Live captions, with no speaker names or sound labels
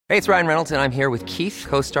Hey, it's Ryan Reynolds, and I'm here with Keith,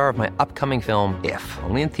 co-star of my upcoming film, If,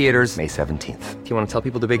 only in theaters May 17th. Do you want to tell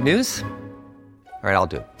people the big news? All right, I'll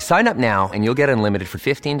do it. Sign up now and you'll get unlimited for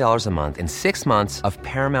 $15 a month and 6 months of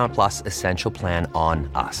Paramount Plus Essential Plan on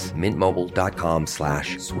us.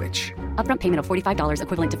 MintMobile.com/switch. Upfront payment of $45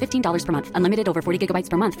 equivalent to $15 per month. Unlimited over 40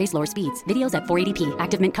 gigabytes per month. Face lower speeds. Videos at 480p.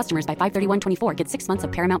 Active Mint customers by 531.24 get 6 months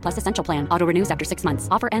of Paramount Plus Essential Plan. Auto renews after 6 months.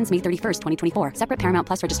 Offer ends May 31st, 2024. Separate Paramount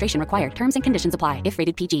Plus registration required. Terms and conditions apply if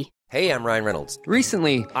rated PG. Hey, I'm Ryan Reynolds.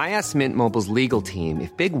 Recently, I asked Mint Mobile's legal team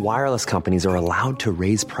if big wireless companies are allowed to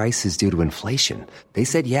raise prices due to inflation. They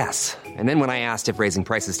said yes. And then when I asked if raising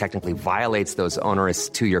prices technically violates those onerous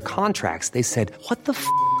 2-year contracts, they said, "What the f***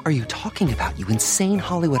 are you talking about, you insane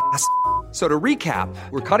Hollywood ass?" So to recap,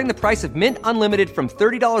 we're cutting the price of Mint Unlimited from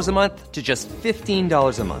 $30 a month to just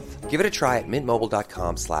 $15 a month. Give it a try at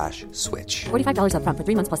mintmobile.com/switch. $45 upfront for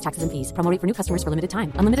 3 months plus taxes and fees. Promo rate for new customers for limited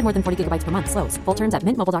time. Unlimited more than 40 gigabytes per month. Slows full terms at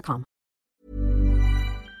mintmobile.com.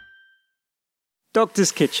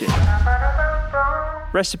 Doctor's Kitchen.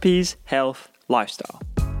 Recipes, health, lifestyle.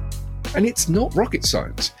 And it's not rocket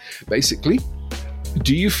science. Basically,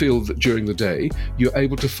 do you feel that during the day you're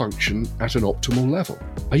able to function at an optimal level?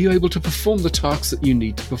 Are you able to perform the tasks that you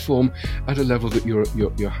need to perform at a level that you're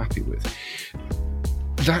happy with?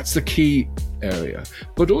 That's the key area.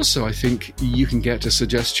 But also, I think you can get a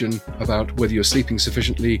suggestion about whether you're sleeping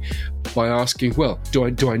sufficiently by asking, well, do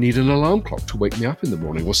I need an alarm clock to wake me up in the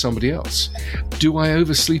morning, or somebody else? Do I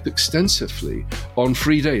oversleep extensively on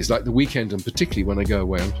free days, like the weekend, and particularly when I go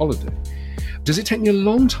away on holiday? Does it take me a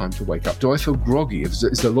long time to wake up? Do I feel groggy? Is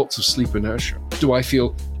there lots of sleep inertia? Do I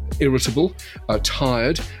feel irritable,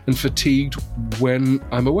 tired and fatigued when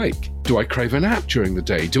I'm awake? Do I crave a nap during the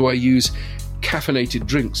day? Do I use caffeinated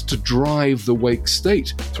drinks to drive the wake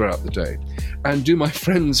state throughout the day? And do my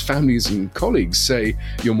friends, families and colleagues say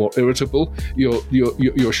you're more irritable,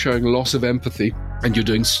 you're showing loss of empathy, and you're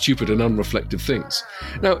doing stupid and unreflective things?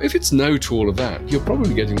 Now, if it's no to all of that, you're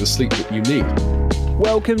probably getting the sleep that you need.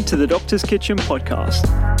 Welcome to the Doctor's Kitchen podcast.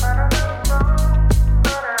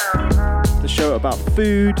 The show about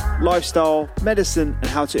food, lifestyle, medicine, and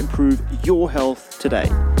how to improve your health today.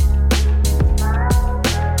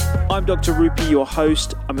 I'm Dr. Rupi, your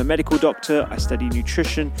host. I'm a medical doctor, I study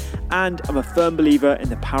nutrition, and I'm a firm believer in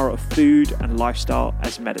the power of food and lifestyle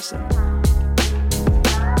as medicine.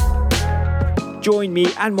 Join me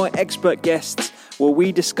and my expert guests where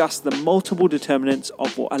we discuss the multiple determinants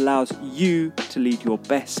of what allows you to lead your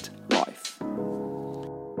best life.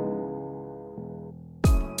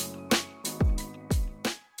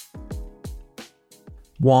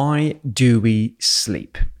 Why do we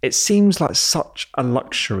sleep? It seems like such a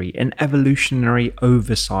luxury, an evolutionary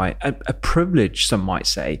oversight, a privilege, some might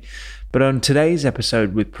say. But on today's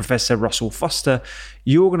episode with Professor Russell Foster,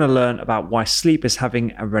 you're going to learn about why sleep is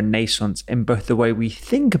having a renaissance in both the way we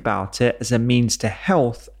think about it as a means to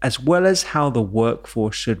health, as well as how the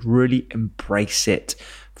workforce should really embrace it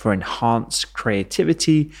for enhanced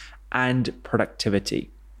creativity and productivity.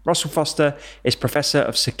 Russell Foster is Professor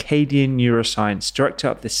of Circadian Neuroscience, Director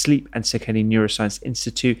of the Sleep and Circadian Neuroscience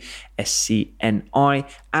Institute, SCNI,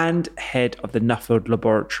 and Head of the Nuffield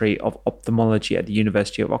Laboratory of Ophthalmology at the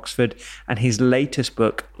University of Oxford. And his latest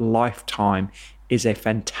book, Lifetime, is a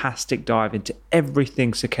fantastic dive into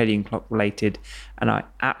everything circadian clock related, and I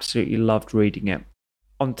absolutely loved reading it.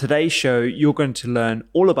 On today's show, you're going to learn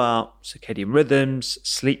all about circadian rhythms,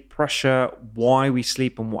 sleep pressure, why we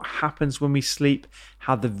sleep and what happens when we sleep,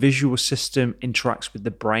 how the visual system interacts with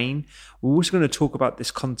the brain. We're also going to talk about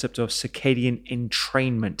this concept of circadian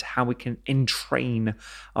entrainment, how we can entrain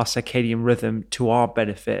our circadian rhythm to our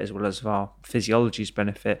benefit as well as our physiology's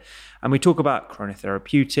benefit. And we talk about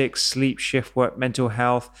chronotherapeutics, sleep shift work, mental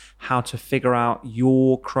health, how to figure out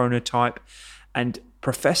your chronotype, and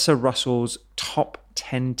Professor Russell's top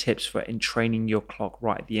 10 tips for entraining your clock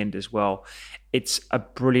right at the end as well. It's a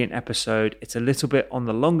brilliant episode. It's a little bit on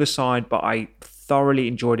the longer side, but I thoroughly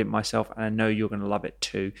enjoyed it myself, and I know you're going to love it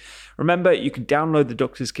too. Remember, you can download the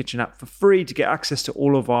Doctor's Kitchen app for free to get access to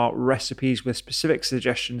all of our recipes with specific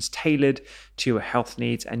suggestions tailored to your health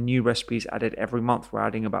needs, and new recipes added every month. We're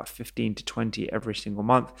adding about 15 to 20 every single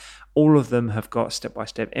month. All of them have got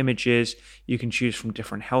step-by-step images. You can choose from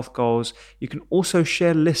different health goals. You can also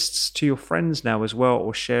share lists to your friends now as well,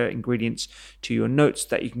 or share ingredients to your notes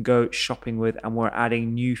that you can go shopping with, and we're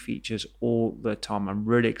adding new features all the time. I'm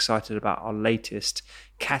really excited about our latest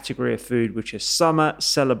category of food, which is summer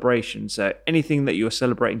celebration. So anything that you're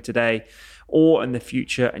celebrating today or in the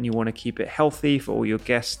future and you want to keep it healthy for all your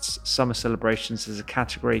guests, summer celebrations is a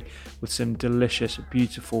category with some delicious,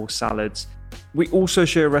 beautiful salads. We also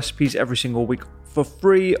share recipes every single week for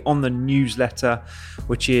free on the newsletter,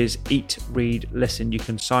 which is Eat, Read, Listen. You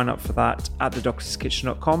can sign up for that at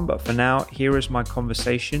thedoctorskitchen.com. But for now, here is my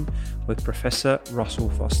conversation with Professor Russell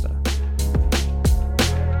Foster.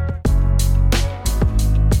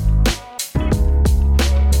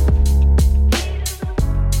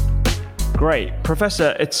 Great.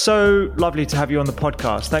 Professor, it's so lovely to have you on the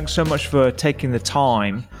podcast. Thanks so much for taking the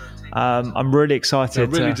time. I'm really excited.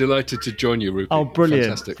 I'm really delighted to join you, Rupi. Oh, brilliant.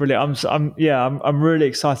 Fantastic. Brilliant. I'm really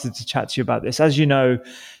excited to chat to you about this. As you know,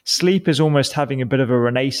 sleep is almost having a bit of a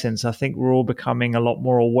renaissance. I think we're all becoming a lot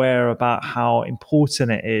more aware about how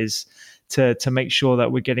important it is to make sure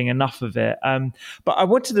that we're getting enough of it. But I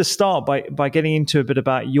wanted to start by getting into a bit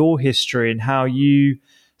about your history and how you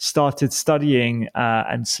started studying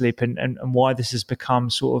and sleep and why this has become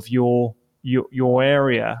sort of your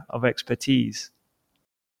area of expertise.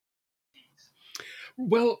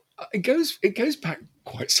 Well, it goes back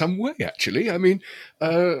quite some way, actually. I mean,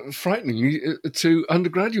 frighteningly, to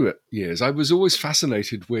undergraduate years. I was always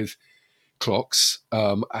fascinated with clocks,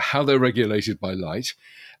 how they're regulated by light.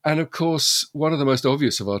 And of course, one of the most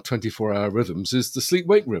obvious of our 24-hour rhythms is the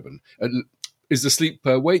sleep-wake rhythm. Is the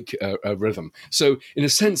sleep-wake rhythm. So in a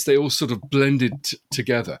sense, they all sort of blended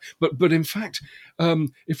together. But in fact,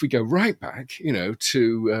 if we go right back,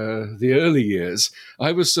 to the early years,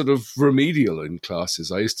 I was sort of remedial in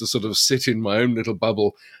classes. I used to sort of sit in my own little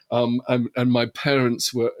bubble, and my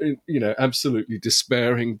parents were, absolutely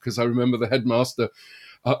despairing because I remember the headmaster.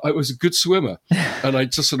 I was a good swimmer, and I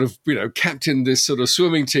just sort of, captained this sort of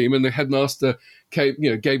swimming team. And the headmaster gave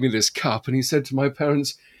me this cup, and he said to my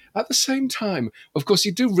parents, at the same time, of course,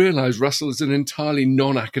 you do realise Russell is an entirely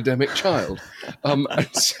non-academic child, and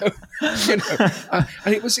so and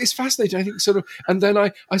it's fascinating. I think and then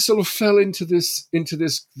I sort of fell into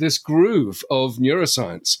this groove of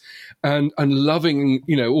neuroscience and loving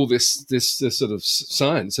all this sort of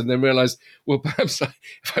science, and then realised, well, perhaps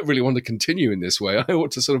if I really want to continue in this way, I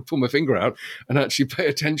ought to sort of pull my finger out and actually pay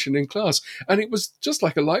attention in class. And it was just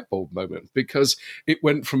like a light bulb moment, because it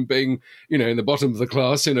went from being in the bottom of the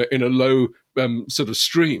class in a low sort of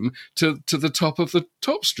stream to the top of the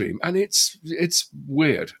top stream, and it's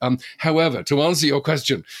weird. However, to answer your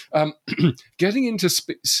question, getting into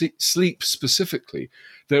sleep specifically,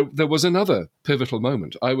 there was another pivotal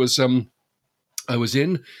moment. I was in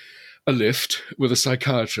a lift with a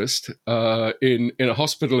psychiatrist in a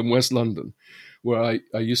hospital in West London, where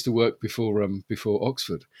I used to work before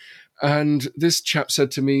Oxford, and this chap said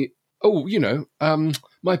to me, "Oh,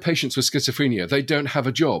 my patients with schizophrenia, they don't have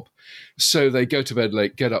a job. So they go to bed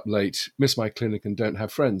late, get up late, miss my clinic, and don't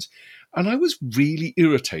have friends." And I was really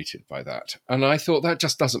irritated by that. And I thought that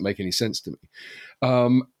just doesn't make any sense to me.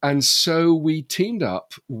 And so we teamed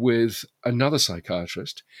up with another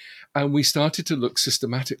psychiatrist, and we started to look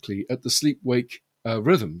systematically at the sleep-wake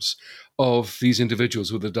rhythms of these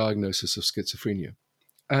individuals with a diagnosis of schizophrenia.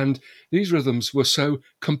 And these rhythms were so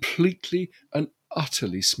completely and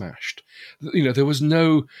utterly smashed. There was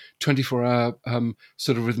no 24-hour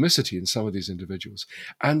sort of rhythmicity in some of these individuals.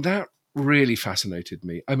 And that really fascinated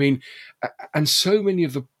me. I mean, and so many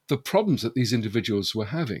of the problems that these individuals were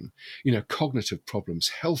having, cognitive problems,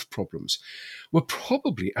 health problems, were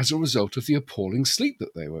probably as a result of the appalling sleep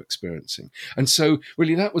that they were experiencing. And so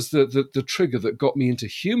really that was the trigger that got me into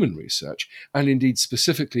human research, and indeed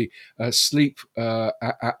specifically sleep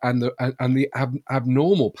and the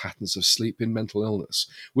abnormal patterns of sleep in mental illness,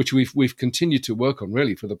 which we've continued to work on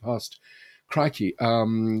really for the past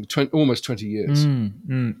almost 20 years.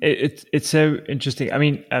 It's so interesting. I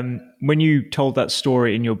mean, when you told that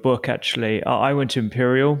story in your book, actually, I went to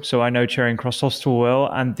Imperial, so I know Charing Cross Hospital well,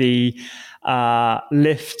 and the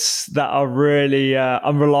lifts that are really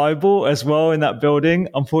unreliable as well in that building.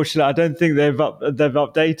 Unfortunately, I don't think they've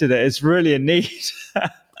updated it. It's really a need.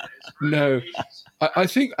 No. I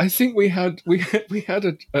think we had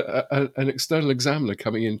an external examiner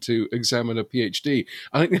coming in to examine a PhD.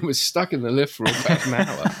 I think they were stuck in the lift for about an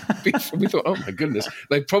hour. We thought, oh my goodness,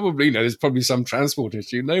 they probably there's probably some transport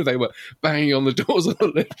issue. No, they were banging on the doors of the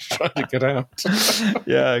lift trying to get out.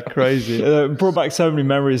 Yeah, crazy. It brought back so many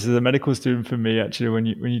memories as a medical student for me, actually, when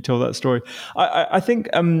you told that story. I think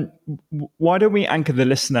why don't we anchor the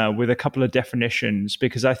listener with a couple of definitions,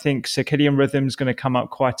 because I think circadian rhythm is going to come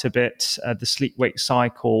up quite a bit. The sleep-wake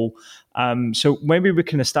cycle. So maybe we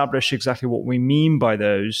can establish exactly what we mean by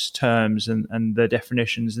those terms and the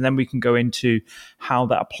definitions, and then we can go into how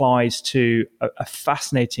that applies to a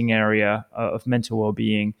fascinating area of mental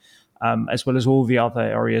well-being, as well as all the other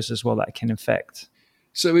areas as well that it can affect.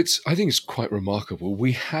 So I think it's quite remarkable.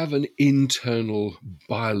 We have an internal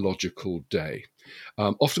biological day.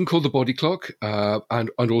 often called the body clock, and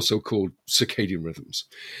also called circadian rhythms.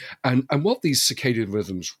 And what these circadian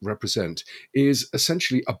rhythms represent is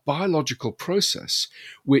essentially a biological process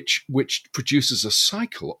which produces a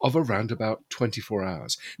cycle of around about 24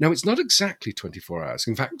 hours. Now, it's not exactly 24 hours.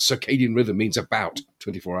 In fact, circadian rhythm means about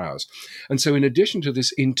 24 hours. And so in addition to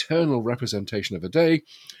this internal representation of a day,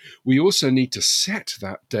 we also need to set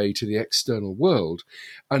that day to the external world.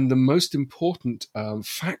 And the most important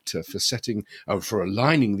factor for for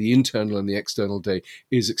aligning the internal and the external day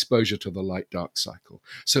is exposure to the light-dark cycle.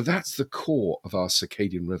 So that's the core of our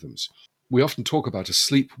circadian rhythms. We often talk about a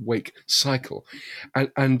sleep-wake cycle.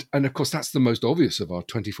 And of course, that's the most obvious of our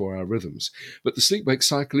 24-hour rhythms. But the sleep-wake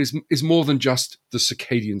cycle is more than just the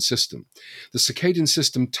circadian system. The circadian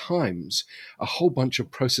system times a whole bunch of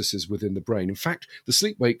processes within the brain. In fact, the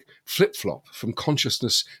sleep-wake flip-flop from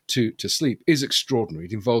consciousness to sleep is extraordinary.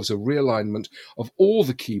 It involves a realignment of all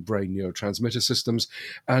the key brain neurotransmitter systems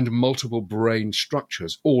and multiple brain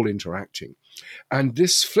structures all interacting. And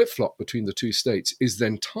this flip-flop between the two states is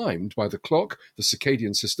then timed by the clock, the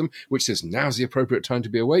circadian system, which says now's the appropriate time to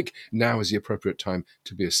be awake, now is the appropriate time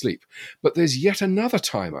to be asleep. But there's yet another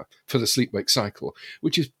timer for the sleep-wake cycle,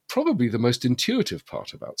 which is probably the most intuitive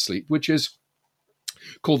part about sleep, which is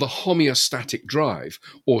called the homeostatic drive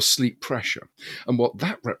or sleep pressure. And what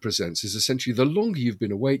that represents is essentially the longer you've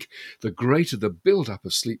been awake, the greater the buildup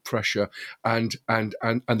of sleep pressure and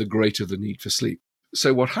the greater the need for sleep.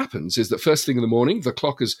 So what happens is that first thing in the morning, the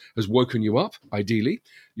clock has woken you up, ideally,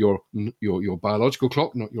 your biological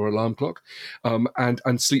clock, not your alarm clock,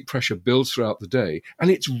 and sleep pressure builds throughout the day, and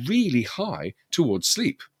it's really high towards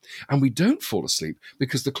sleep. And we don't fall asleep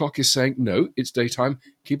because the clock is saying, no, it's daytime,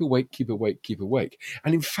 keep awake, keep awake, keep awake.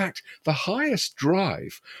 And in fact, the highest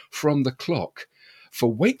drive from the clock for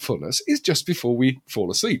wakefulness is just before we fall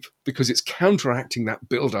asleep, because it's counteracting that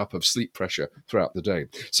build-up of sleep pressure throughout the day.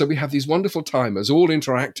 So we have these wonderful timers all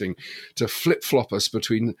interacting to flip-flop us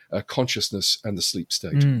between consciousness and the sleep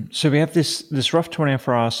state. So we have this rough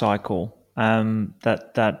 24-hour cycle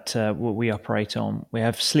that what we operate on. We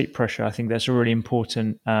have sleep pressure. I think that's a really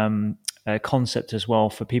important concept as well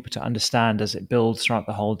for people to understand as it builds throughout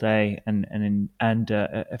the whole day and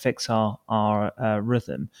affects our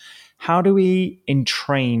rhythm. How do we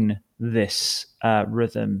entrain this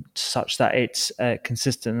rhythm such that it's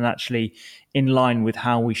consistent and actually in line with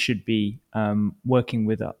how we should be working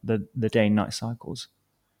with the day and night cycles?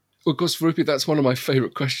 Well, of course, Rupi, that's one of my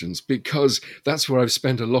favorite questions, because that's where I've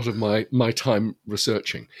spent a lot of my time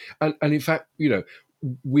researching. And in fact,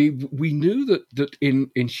 we knew that in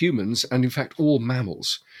humans, and in fact all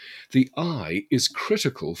mammals, the eye is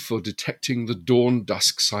critical for detecting the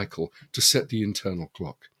dawn-dusk cycle to set the internal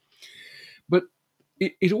clock. But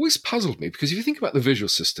it always puzzled me, because if you think about the visual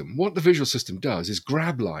system, what the visual system does is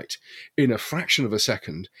grab light in a fraction of a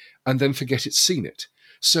second and then forget it's seen it.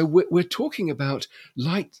 So we're talking about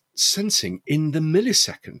light sensing in the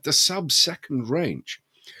millisecond, the sub-second range.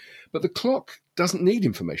 But the clock doesn't need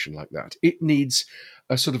information like that. It needs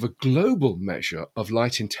a sort of a global measure of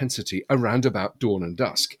light intensity around about dawn and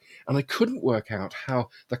dusk. And I couldn't work out how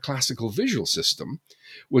the classical visual system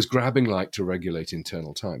was grabbing light to regulate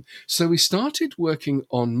internal time. So we started working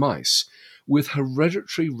on mice with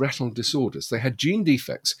hereditary retinal disorders. They had gene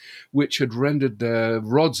defects which had rendered their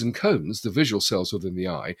rods and cones, the visual cells within the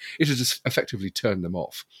eye, it had just effectively turned them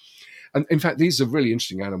off. And in fact, these are really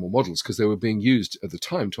interesting animal models because they were being used at the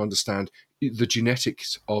time to understand the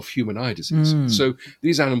genetics of human eye disease. So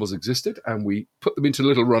these animals existed, and we put them into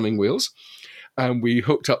little running wheels, and we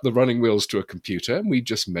hooked up the running wheels to a computer, and we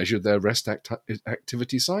just measured their rest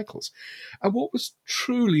activity cycles. And what was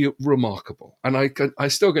truly remarkable, and I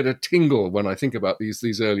still get a tingle when I think about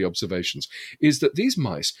these early observations, is that these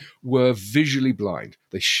mice were visually blind.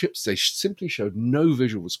 They simply showed no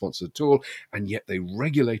visual response at all, and yet they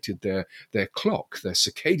regulated their clock, their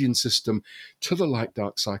circadian system, to the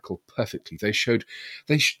light-dark cycle perfectly. They showed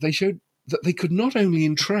that they could not only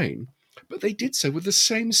entrain, but they did so with the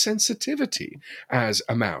same sensitivity as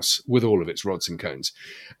a mouse with all of its rods and cones.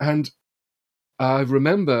 And I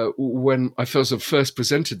remember when I first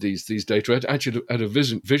presented these data, actually at a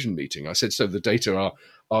vision meeting, I said, so the data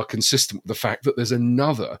are consistent with the fact that there's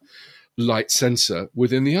another light sensor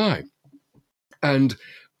within the eye. And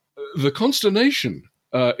the consternation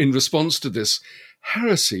in response to this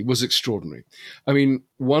heresy was extraordinary. I mean,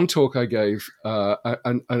 one talk I gave,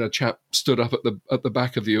 and a chap stood up at the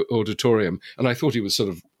back of the auditorium, and I thought he was sort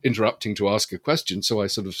of interrupting to ask a question, so I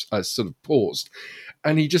sort of paused,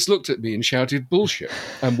 And he just looked at me and shouted bullshit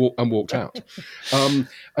and walked out.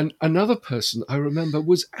 And another person I remember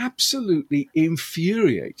was absolutely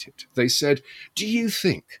infuriated. They said, do you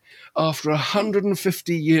think after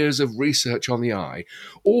 150 years of research on the eye,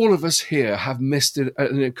 all of us here have missed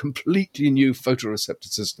a completely new photoreceptor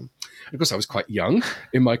system? And of course, I was quite young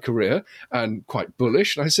in my career and quite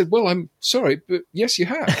bullish. And I said, well, I'm sorry, but yes, you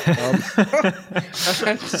have.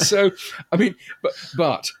 And so, I mean,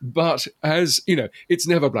 but as you know, it's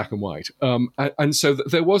never black and white. And so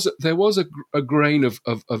there was a grain of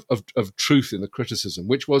truth in the criticism,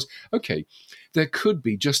 which was, okay, there could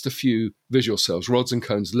be just a few visual cells, rods and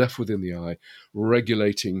cones left within the eye,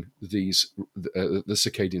 regulating the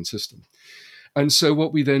circadian system. And so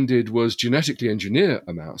what we then did was genetically engineer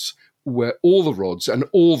a mouse where all the rods and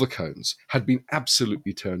all the cones had been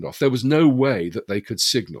absolutely turned off. There was no way that they could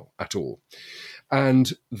signal at all.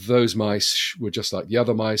 And those mice were just like the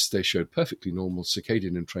other mice. They showed perfectly normal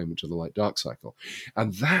circadian entrainment to the light-dark cycle.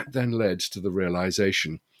 And that then led to the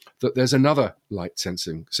realization that there's another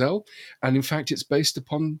light-sensing cell, and in fact, it's based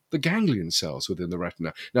upon the ganglion cells within the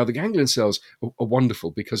retina. Now, the ganglion cells are wonderful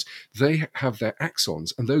because they have their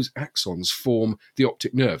axons, and those axons form the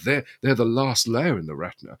optic nerve. They're the last layer in the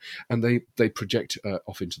retina, and they project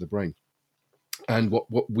off into the brain. And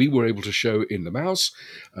what we were able to show in the mouse,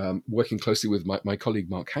 working closely with my colleague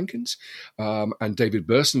Mark Hankins, and David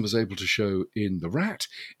Burson was able to show in the rat,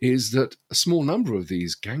 is that a small number of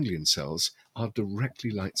these ganglion cells are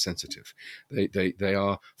directly light sensitive. They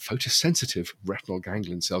are photosensitive retinal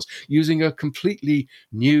ganglion cells using a completely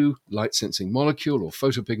new light sensing molecule or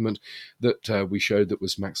photopigment that we showed that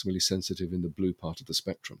was maximally sensitive in the blue part of the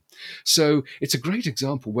spectrum. So it's a great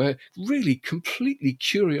example where really completely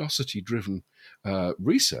curiosity driven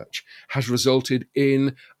research has resulted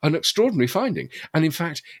in an extraordinary finding. And in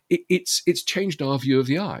fact, it's changed our view of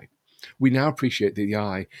the eye. We now appreciate that the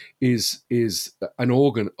eye is an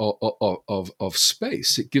organ of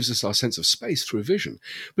space. It gives us our sense of space through vision,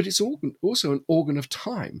 but it's also an organ of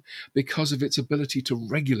time because of its ability to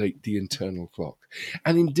regulate the internal clock.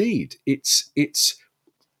 And indeed, it's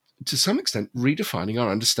to some extent redefining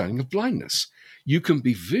our understanding of blindness. You can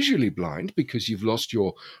be visually blind because you've lost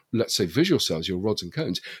your, let's say, visual cells, your rods and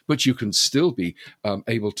cones, but you can still be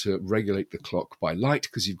able to regulate the clock by light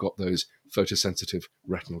because you've got those photosensitive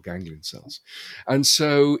retinal ganglion cells. And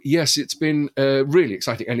so, yes, it's been really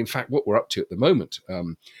exciting. And in fact, what we're up to at the moment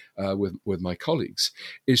with my colleagues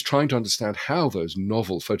is trying to understand how those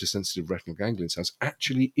novel photosensitive retinal ganglion cells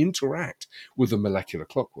actually interact with the molecular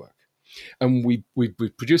clockwork. And we've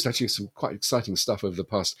produced actually some quite exciting stuff over the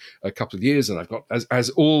past couple of years. And I've got, as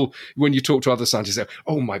all, when you talk to other scientists, say,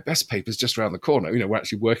 oh, my best paper's just around the corner. You know, we're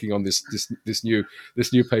actually working on this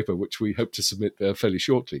new paper, which we hope to submit fairly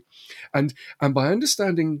shortly. And by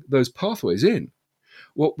understanding those pathways in,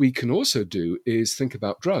 what we can also do is think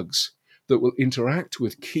about drugs that will interact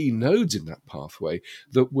with key nodes in that pathway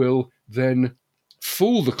that will then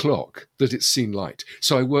fool the clock that it's seen light.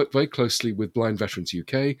 So I work very closely with Blind Veterans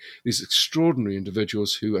UK, these extraordinary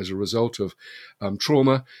individuals who, as a result of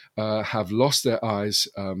trauma, have lost their eyes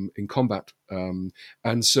in combat.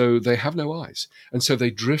 And so they have no eyes. And so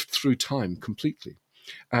they drift through time completely.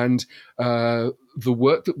 And the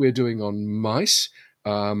work that we're doing on mice,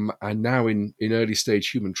 and now in early stage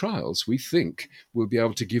human trials, we think we'll be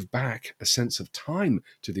able to give back a sense of time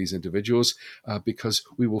to these individuals because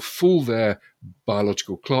we will fool their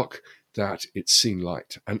biological clock that it's seen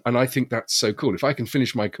light. And I think that's so cool. If I can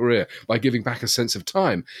finish my career by giving back a sense of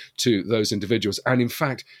time to those individuals, and in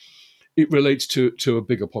fact, it relates to a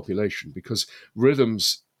bigger population because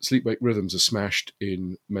sleep-wake rhythms are smashed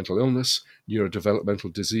in mental illness,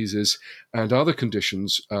 neurodevelopmental diseases, and other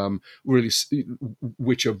conditions really,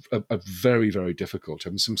 which are very, very difficult. I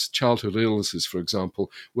mean, some childhood illnesses, for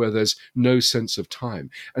example, where there's no sense of time.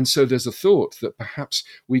 And so there's a thought that perhaps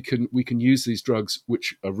we can use these drugs,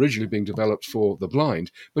 which are originally being developed for the blind,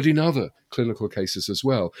 but in other clinical cases as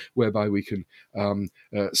well, whereby we can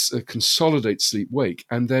consolidate sleep-wake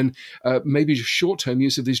and then maybe just short-term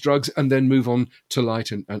use of these drugs and then move on to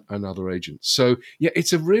light and other agents. So, yeah,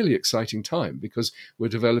 it's a really exciting time because we're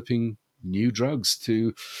developing new drugs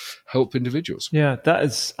to help individuals. Yeah, that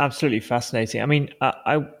is absolutely fascinating. I mean,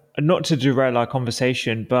 I not to derail our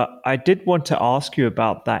conversation, but I did want to ask you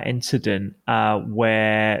about that incident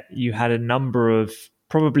where you had a number of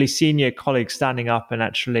probably senior colleagues standing up and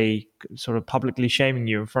actually sort of publicly shaming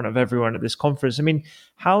you in front of everyone at this conference. I mean,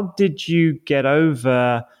 how did you get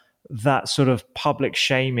over that sort of public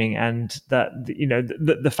shaming and that, you know,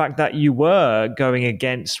 the fact that you were going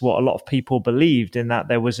against what a lot of people believed in that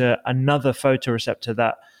there was another photoreceptor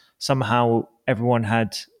that somehow everyone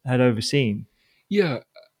had overseen? Yeah.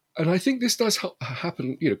 And I think this does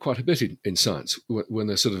happen, quite a bit in science when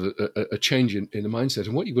there's sort of a change in the mindset.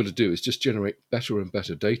 And what you've got to do is just generate better and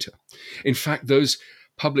better data. In fact, those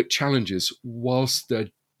public challenges, whilst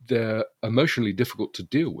they're emotionally difficult to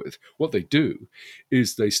deal with, what they do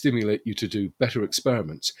is they stimulate you to do better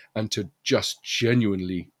experiments and to just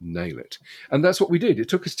genuinely nail it. And that's what we did. It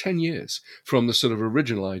took us 10 years from the sort of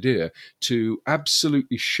original idea to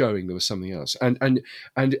absolutely showing there was something else.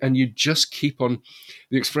 And you just keep on.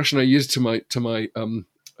 The expression I use to my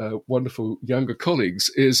wonderful younger colleagues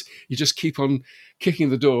is you just keep on kicking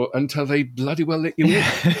the door until they bloody well let you in.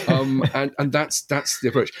 And that's the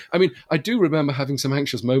approach. I mean, I do remember having some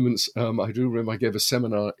anxious moments. I do remember I gave a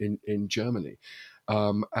seminar in Germany,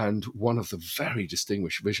 and one of the very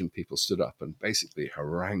distinguished vision people stood up and basically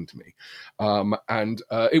harangued me. And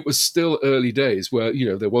it was still early days where,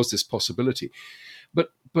 there was this possibility.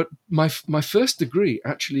 But my first degree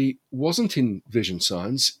actually wasn't in vision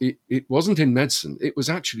science. It wasn't in medicine. It was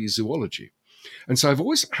actually zoology. And so I've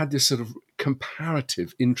always had this sort of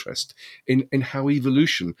comparative interest in how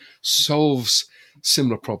evolution solves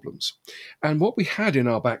similar problems. And what we had in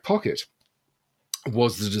our back pocket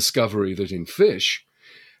was the discovery that in fish,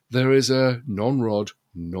 there is a non-rod,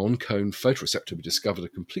 non-cone photoreceptor. We discovered a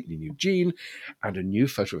completely new gene and a new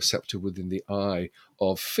photoreceptor within the eye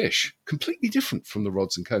of fish, completely different from the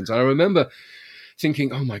rods and cones. And I remember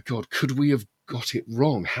thinking, oh my God, could we have got it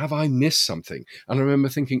wrong? Have I missed something? And I remember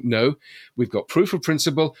thinking, no, we've got proof of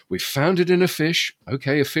principle. We've found it in a fish.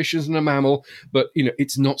 Okay, a fish isn't a mammal, but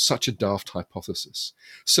it's not such a daft hypothesis.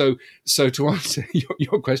 So to answer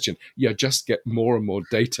your question, just get more and more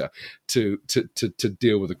data to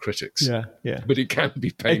deal with the critics. Yeah. But it can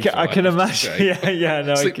be painful. I can imagine.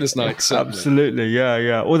 No, sleepless nights. Certainly. Absolutely.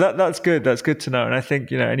 Yeah. Well, that's good. That's good to know. And I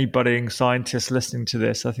think any budding scientists listening to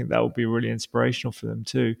this, I think that will be really inspirational for them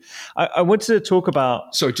too. I wanted to talk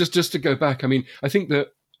about. So just to go back, I mean, I think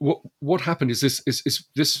that what happened is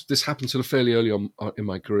this happened sort of fairly early on in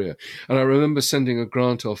my career, and I remember sending a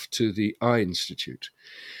grant off to the Eye Institute.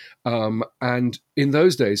 And in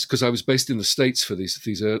those days, because I was based in the States for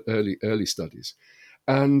these early studies,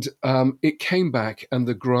 and it came back, and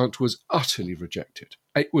the grant was utterly rejected.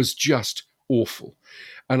 It was just awful.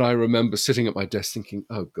 And I remember sitting at my desk thinking,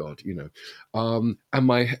 "Oh God," and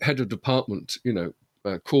my head of department,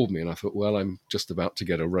 called me, and I thought, well, I'm just about to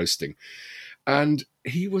get a roasting. And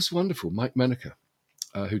he was wonderful, Mike Menaker,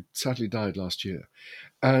 who sadly died last year.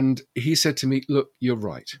 And he said to me, look, you're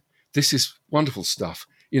right. This is wonderful stuff.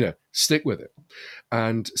 Stick with it.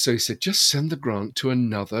 And so he said, just send the grant to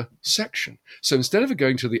another section. So instead of it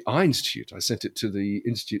going to the Eye Institute, I sent it to the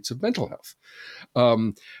Institutes of Mental Health,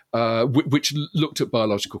 which looked at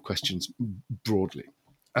biological questions broadly.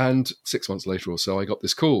 And 6 months later or so, I got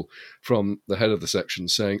this call from the head of the section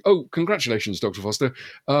saying, "Oh, congratulations, Dr. Foster.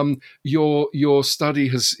 Your study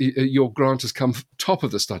your grant has come top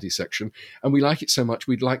of the study section, and we like it so much,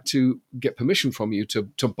 we'd like to get permission from you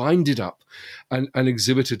to bind it up and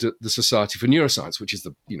exhibit it at the Society for Neuroscience," which is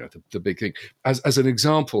the big thing, as an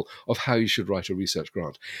example of how you should write a research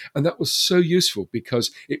grant. And that was so useful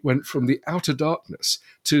because it went from the outer darkness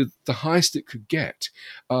to the highest it could get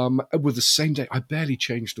with the same day. I barely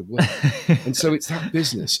changed a word. And so it's that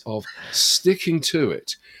business of sticking to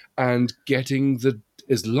it and getting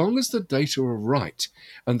as long as the data are right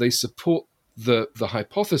and they support the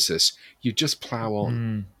hypothesis, you just plow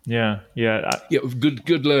on.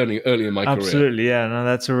 Good learning early in my career. Absolutely, yeah. No,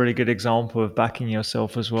 that's a really good example of backing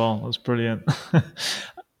yourself as well. That's brilliant.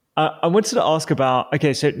 I wanted to ask about,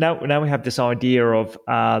 okay, so now we have this idea of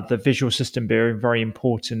the visual system being very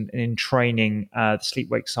important in training the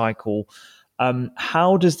sleep-wake cycle.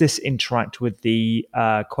 How does this interact with the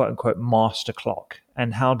quote-unquote master clock?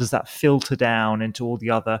 And how does that filter down into all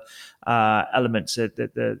the other elements,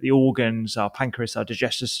 the organs, our pancreas, our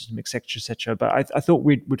digestive system, et cetera, But I thought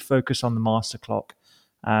we'd focus on the master clock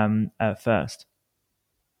first.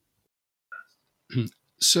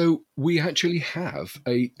 So we actually have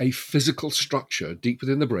a physical structure deep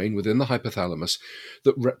within the brain, within the hypothalamus,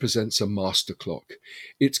 that represents a master clock.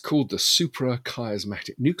 It's called the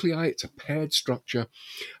suprachiasmatic nuclei. It's a paired structure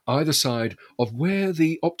either side of where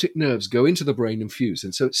the optic nerves go into the brain and fuse.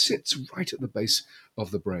 And so it sits right at the base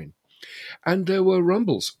of the brain. And there were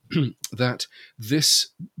rumbles that this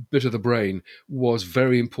bit of the brain was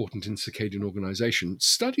very important in circadian organization.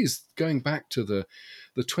 Studies going back to the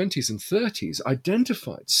 20s and 30s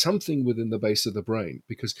identified something within the base of the brain,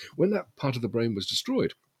 because when that part of the brain was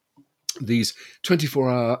destroyed, these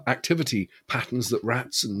 24-hour activity patterns that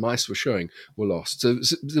rats and mice were showing were lost. So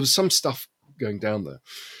there was some stuff going down there.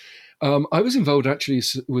 I was involved actually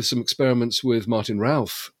with some experiments with Martin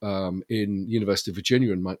Ralph in University of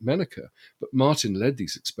Virginia and Mike Menneker. But Martin led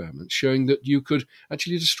these experiments showing that you could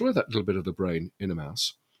actually destroy that little bit of the brain in a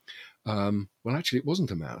mouse. Well, actually, it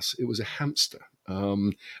wasn't a mouse. It was a hamster.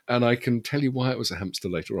 And I can tell you why it was a hamster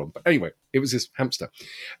later on. But anyway, it was this hamster.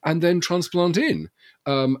 And then transplant in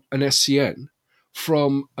an SCN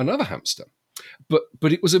from another hamster.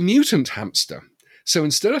 But it was a mutant hamster. So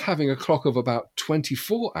instead of having a clock of about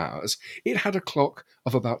 24 hours, it had a clock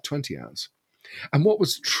of about 20 hours. And what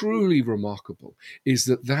was truly remarkable is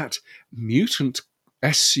that mutant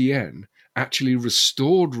SCN actually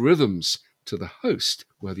restored rhythms to the host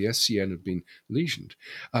where the SCN had been lesioned,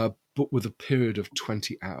 but with a period of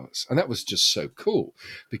 20 hours. And that was just so cool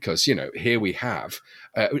because, here we have,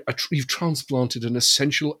 you've transplanted an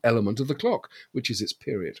essential element of the clock, which is its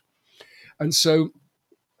period. And so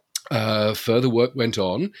further work went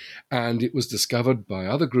on, and it was discovered by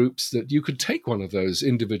other groups that you could take one of those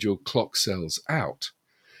individual clock cells out,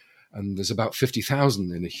 and there's about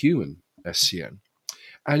 50,000 in a human SCN,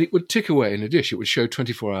 and it would tick away in a dish. It would show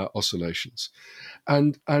 24-hour oscillations,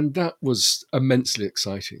 and that was immensely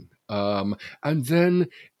exciting. And then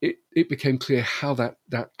it became clear how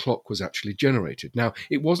that clock was actually generated. Now,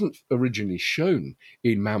 it wasn't originally shown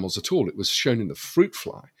in mammals at all. It was shown in the fruit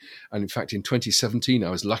fly. And in fact, in 2017, I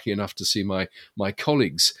was lucky enough to see my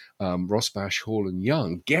colleagues, Rosbash, Hall and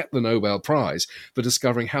Young, get the Nobel Prize for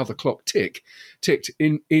discovering how the clock ticked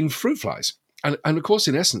in fruit flies. And of course,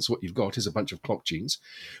 in essence, what you've got is a bunch of clock genes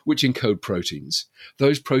which encode proteins.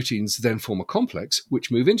 Those proteins then form a complex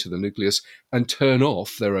which move into the nucleus and turn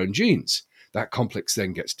off their own genes. That complex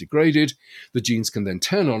then gets degraded. The genes can then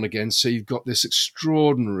turn on again. So you've got this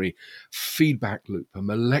extraordinary feedback loop, a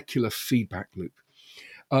molecular feedback loop.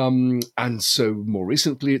 And so more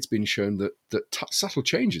recently, it's been shown that subtle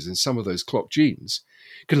changes in some of those clock genes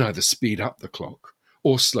can either speed up the clock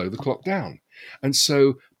or slow the clock down. And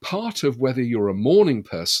so part of whether you're a morning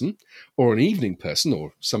person or an evening person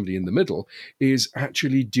or somebody in the middle is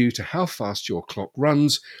actually due to how fast your clock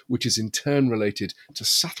runs, which is in turn related to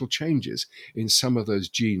subtle changes in some of those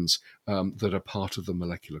genes that are part of the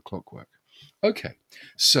molecular clockwork. Okay,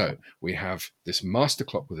 so we have this master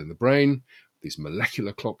clock within the brain, these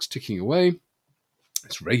molecular clocks ticking away.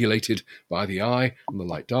 It's regulated by the eye and the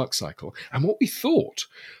light-dark cycle. And what we thought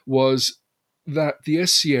was that the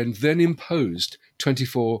SCN then imposed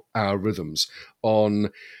 24-hour rhythms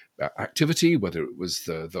on activity, whether it was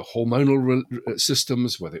the hormonal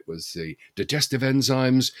systems, whether it was the digestive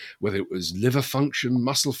enzymes, whether it was liver function,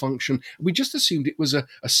 muscle function. We just assumed it was a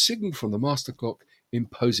signal from the master clock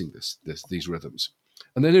imposing these rhythms.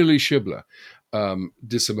 And then Uli Schibler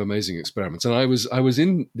did some amazing experiments, and I was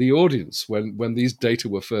in the audience when these data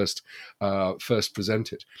were first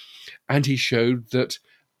presented, and he showed that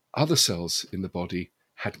other cells in the body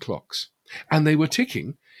had clocks, and they were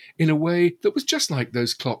ticking in a way that was just like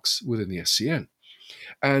those clocks within the SCN.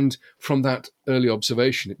 And from that early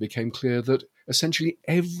observation, it became clear that essentially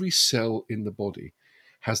every cell in the body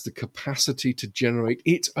has the capacity to generate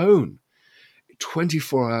its own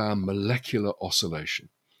 24-hour molecular oscillation.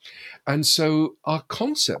 And so our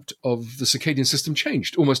concept of the circadian system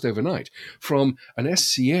changed almost overnight from an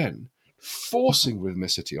SCN forcing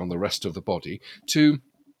rhythmicity on the rest of the body to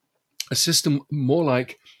a system more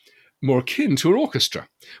akin to an orchestra,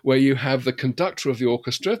 where you have the conductor of the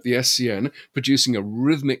orchestra, the SCN, producing a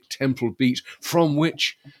rhythmic temporal beat from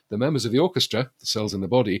which the members of the orchestra, the cells in the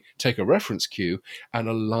body, take a reference cue and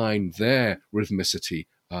align their rhythmicity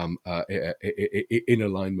in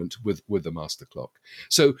alignment with the master clock.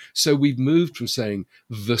 So we've moved from saying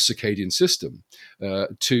the circadian system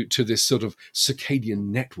to this sort of circadian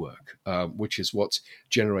network, which is what's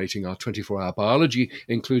generating our 24-hour biology,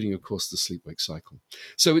 including, of course, the sleep-wake cycle.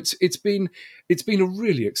 So it's been a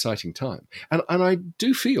really exciting time, and I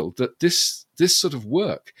do feel that this sort of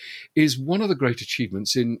work is one of the great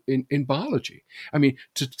achievements in biology. I mean,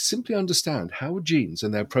 to simply understand how genes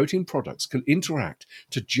and their protein products can interact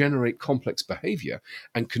to generate complex behavior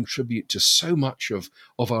and contribute to so much of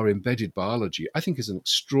our embedded biology, I think is an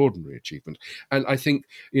extraordinary achievement. And I think,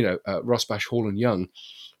 Rosbash, Hall and Young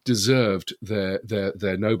deserved their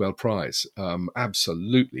Nobel Prize,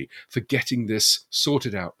 absolutely, for getting this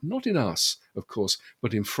sorted out, not in us, of course,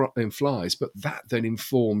 but in flies. But that then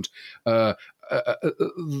informed how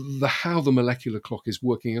the molecular clock is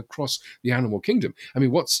working across the animal kingdom. I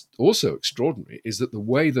mean, what's also extraordinary is that the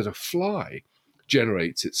way that a fly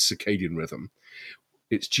generates its circadian rhythm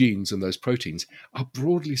its genes and those proteins are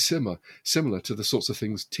broadly similar to the sorts of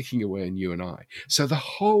things ticking away in you and I. So the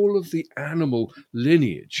whole of the animal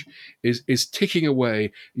lineage is ticking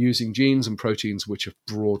away using genes and proteins which are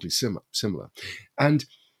broadly similar. And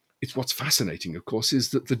it's what's fascinating, of course,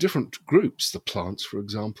 is that the different groups, the plants, for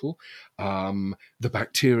example, the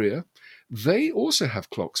bacteria, they also have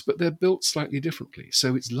clocks, but they're built slightly differently.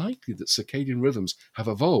 So it's likely that circadian rhythms have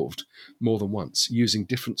evolved more than once using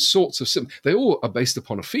different sorts of they all are based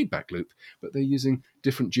upon a feedback loop, but they're using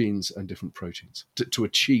different genes and different proteins to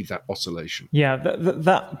achieve that oscillation. Yeah,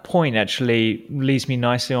 that point actually leads me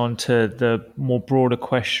nicely on to the more broader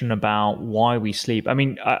question about why we sleep. I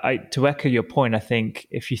mean, to echo your point, I think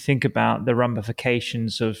if you think about the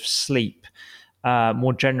ramifications of sleep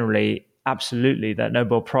more generally, absolutely, that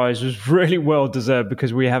Nobel Prize was really well deserved,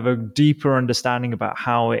 because we have a deeper understanding about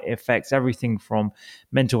how it affects everything from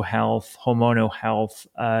mental health, hormonal health,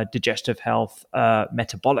 digestive health,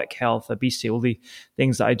 metabolic health, obesity, all the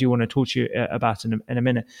things that I do want to talk to you about in a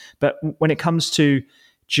minute. But when it comes to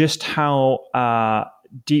just how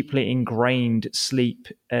deeply ingrained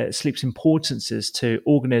sleep's importance is to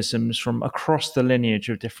organisms from across the lineage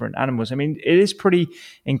of different animals, I mean, it is pretty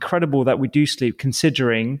incredible that we do sleep,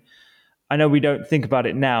 considering, I know we don't think about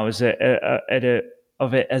it now as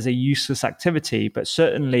a useless activity, but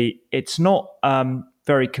certainly it's not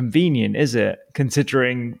very convenient, is it?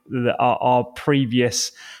 Considering our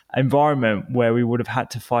previous environment where we would have had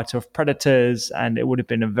to fight off predators, and it would have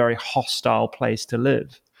been a very hostile place to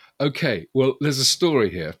live. Okay, well, there's a story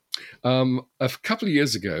here. A couple of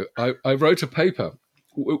years ago, I wrote a paper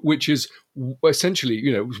which is essentially,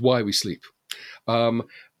 was why we sleep.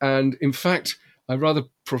 And in fact, I rather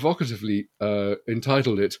provocatively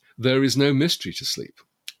entitled it, "There is no mystery to sleep."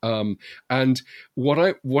 And what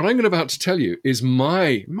I'm about to tell you is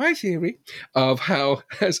my theory of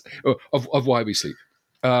of why we sleep.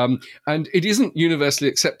 And it isn't universally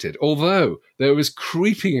accepted, although there is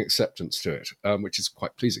creeping acceptance to it, which is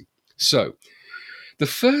quite pleasing. So the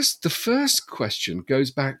first question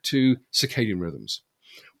goes back to circadian rhythms.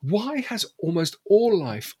 Why has almost all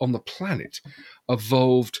life on the planet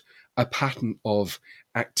evolved a pattern of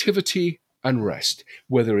activity and rest,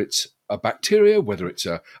 whether it's a bacteria, whether it's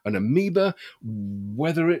an amoeba,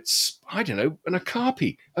 whether it's, I don't know, an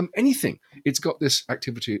okapi, anything? It's got this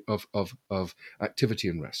activity of activity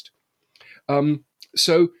and rest.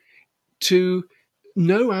 So to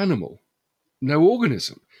no animal, no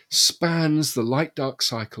organism spans the light-dark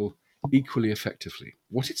cycle equally effectively.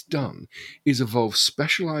 What it's done is evolve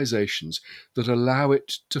specializations that allow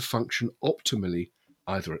it to function optimally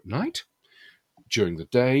either at night, during the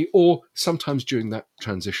day, or sometimes during that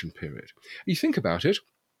transition period. You think about it,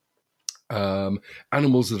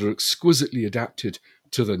 animals that are exquisitely adapted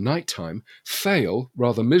to the nighttime fail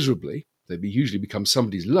rather miserably. They usually become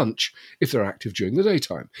somebody's lunch if they're active during the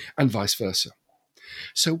daytime, and vice versa.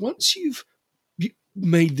 So once you've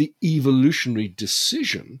made the evolutionary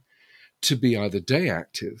decision to be either day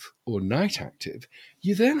active or night active,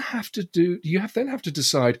 you then have to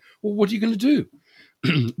decide, well, what are you going to do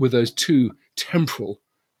with those two temporal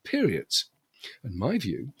periods? And my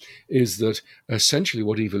view is that essentially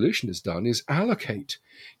what evolution has done is allocate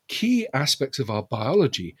key aspects of our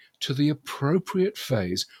biology to the appropriate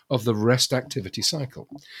phase of the rest activity cycle.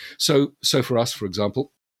 So for us, for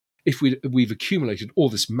example, if we've accumulated all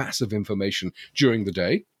this massive information during the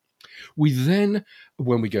day, we then,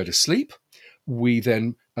 when we go to sleep, we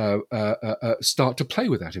then start to play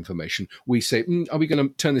with that information. We say, are we going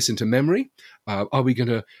to turn this into memory? Are we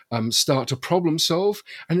going to start to problem solve?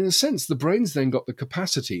 And in a sense, the brain's then got the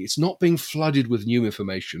capacity. It's not being flooded with new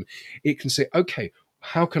information. It can say, okay,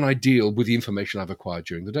 how can I deal with the information I've acquired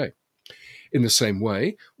during the day? In the same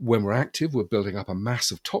way, when we're active, we're building up a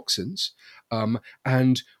mass of toxins,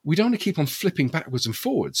 and we don't want to keep on flipping backwards and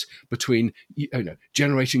forwards between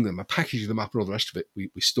generating them and packaging them up and all the rest of it. We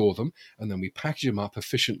store them, and then we package them up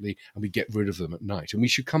efficiently, and we get rid of them at night. And we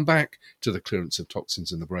should come back to the clearance of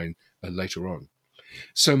toxins in the brain later on.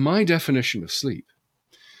 So my definition of sleep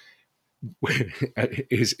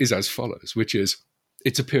is as follows, which is,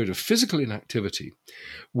 it's a period of physical inactivity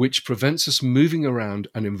which prevents us moving around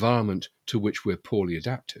an environment to which we're poorly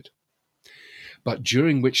adapted, but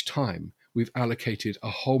during which time we've allocated a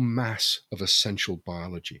whole mass of essential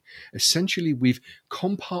biology. Essentially, we've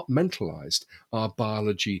compartmentalized our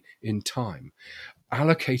biology in time,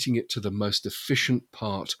 allocating it to the most efficient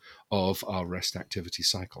part of our rest activity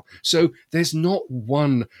cycle. So there's not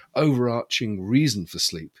one overarching reason for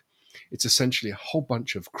sleep. It's essentially a whole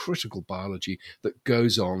bunch of critical biology that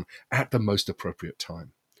goes on at the most appropriate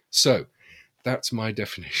time. So That's my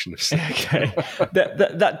definition of sleep. Okay,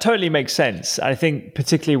 that totally makes sense. I think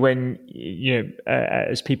particularly when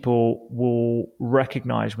as people will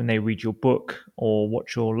recognize when they read your book or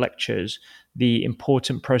watch your lectures, the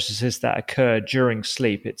important processes that occur during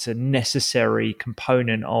sleep. It's a necessary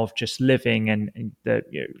component of just living, and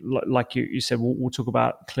like you said, we'll talk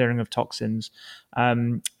about clearing of toxins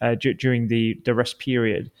during the rest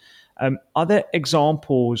period. Are there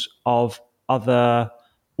examples of other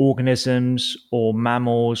organisms or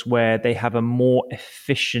mammals where they have a more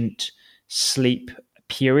efficient sleep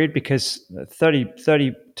period? Because 30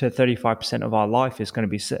 to 35% of our life is going to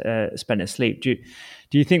be spent asleep. Do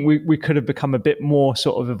you think we could have become a bit more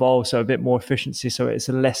sort of evolved, so a bit more efficiency, so it's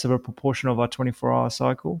a less of a proportion of our 24-hour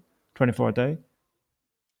cycle, 24-hour day?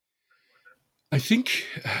 I think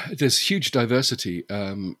there's huge diversity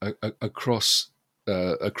across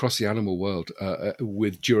the animal world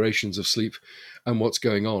with durations of sleep and what's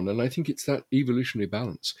going on. And I think it's that evolutionary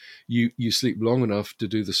balance. You sleep long enough to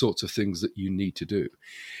do the sorts of things that you need to do.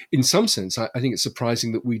 In some sense, I think it's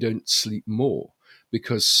surprising that we don't sleep more,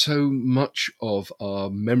 because so much of our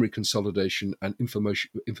memory consolidation and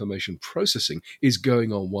information processing is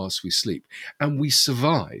going on whilst we sleep. And we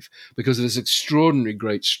survive because of this extraordinary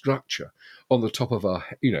great structure on the top of our,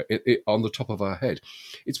 on the top of our head.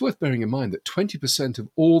 It's worth bearing in mind that 20% of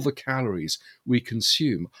all the calories we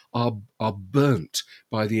consume are burnt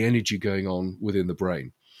by the energy going on within the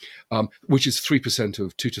brain. Which is 2 to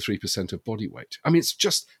 3% of body weight. I mean, it's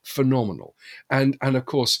just phenomenal. And of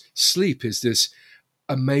course, sleep is this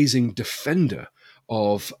amazing defender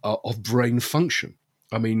of brain function.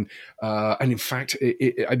 I mean, and in fact,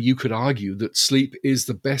 you could argue that sleep is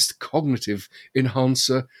the best cognitive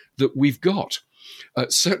enhancer that we've got.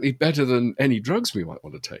 Certainly better than any drugs we might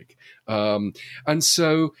want to take. And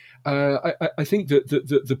so I think that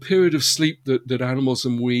the period of sleep that animals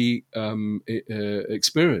and we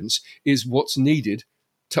experience is what's needed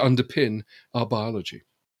to underpin our biology.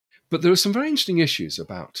 But there are some very interesting issues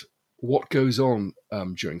about what goes on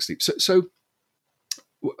during sleep. So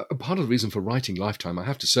part of the reason for writing Lifetime, I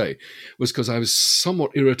have to say, was because I was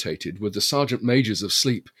somewhat irritated with the sergeant majors of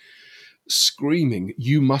sleep screaming,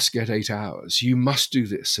 you must get 8 hours, you must do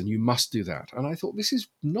this and you must do that. And I thought, this is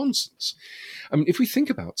nonsense. I mean, if we think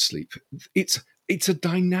about sleep, it's a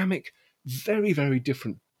dynamic, very, very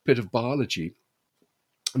different bit of biology,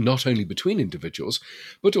 not only between individuals,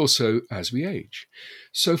 but also as we age.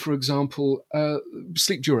 So, for example,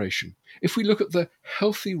 sleep duration. If we look at the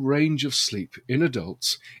healthy range of sleep in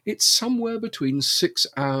adults, it's somewhere between 6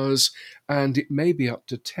 hours and it may be up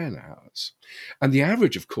to 10 hours. And the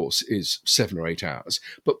average, of course, is 7 or 8 hours.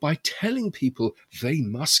 But by telling people they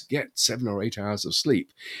must get 7 or 8 hours of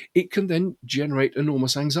sleep, it can then generate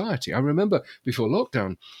enormous anxiety. I remember before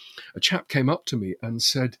lockdown, a chap came up to me and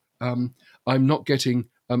said, I'm not getting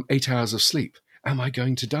 8 hours of sleep. Am I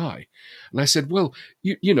going to die? And I said, well,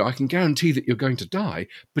 you know, I can guarantee that you're going to die,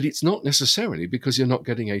 but it's not necessarily because you're not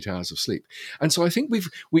getting 8 hours of sleep. And so I think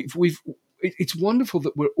it's wonderful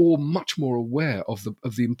that we're all much more aware of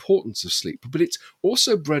the importance of sleep, but it's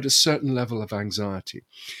also bred a certain level of anxiety.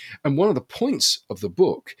 And one of the points of the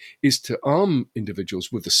book is to arm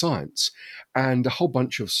individuals with the science and a whole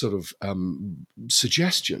bunch of sort of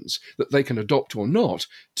suggestions that they can adopt or not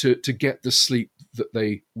to get the sleep that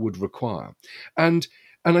they would require. And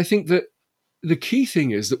I think that the key thing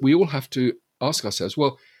is that we all have to ask ourselves,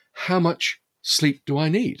 well, how much sleep do I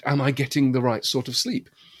need? Am I getting the right sort of sleep?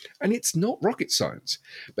 And it's not rocket science.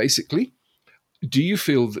 Basically, do you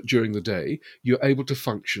feel that during the day you're able to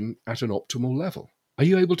function at an optimal level? Are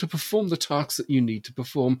you able to perform the tasks that you need to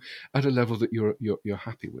perform at a level that you're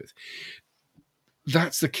happy with?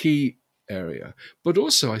 That's the key area. But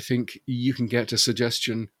also, I think you can get a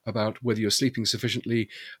suggestion about whether you're sleeping sufficiently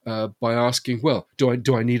by asking, well,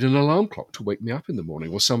 do I need an alarm clock to wake me up in the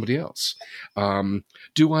morning, or somebody else?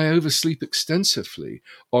 Do I oversleep extensively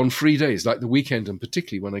on free days, like the weekend, and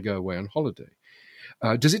particularly when I go away on holiday?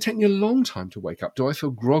 Does it take me a long time to wake up? Do I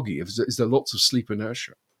feel groggy? Is there lots of sleep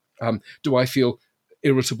inertia? Do I feel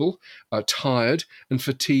irritable, tired, and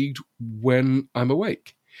fatigued when I'm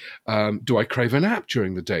awake? Do I crave a nap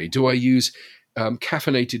during the day? Do I use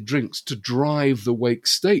caffeinated drinks to drive the wake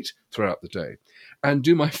state throughout the day? And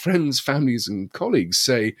do my friends, families, and colleagues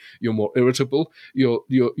say you're more irritable,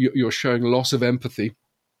 you're showing loss of empathy,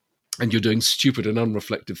 and you're doing stupid and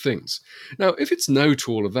unreflective things? Now, if it's no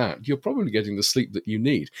to all of that, you're probably getting the sleep that you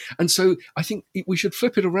need. And so I think we should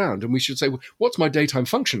flip it around and we should say, well, what's my daytime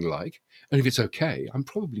functioning like? And if it's okay, I'm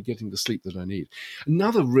probably getting the sleep that I need.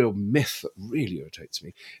 Another real myth that really irritates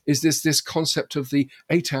me is this concept of the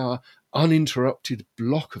 8-hour uninterrupted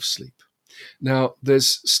block of sleep. Now,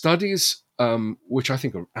 there's studies which I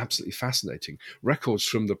think are absolutely fascinating, records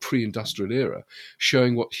from the pre-industrial era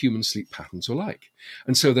showing what human sleep patterns were like.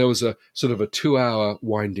 And so there was a sort of a 2-hour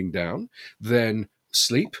winding down, then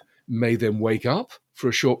sleep, may then wake up for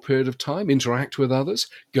a short period of time, interact with others,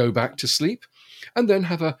 go back to sleep, and then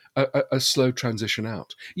have a slow transition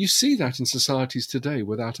out. You see that in societies today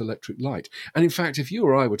without electric light. And in fact, if you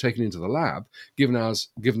or I were taken into the lab,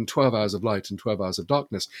 given 12 hours of light and 12 hours of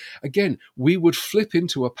darkness, again, we would flip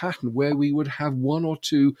into a pattern where we would have 1 or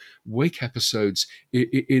 2 wake episodes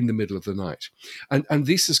in the middle of the night. And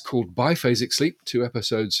this is called biphasic sleep, 2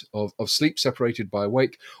 episodes of sleep separated by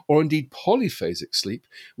wake, or indeed polyphasic sleep,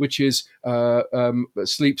 which is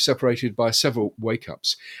sleep separated by several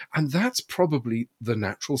wake-ups. And that's probably the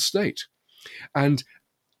natural state. And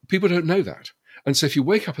people don't know that. And so if you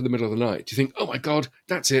wake up in the middle of the night, you think, oh my God,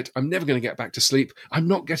 that's it. I'm never going to get back to sleep. I'm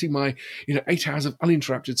not getting my 8 hours of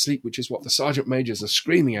uninterrupted sleep, which is what the sergeant majors are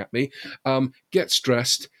screaming at me. Get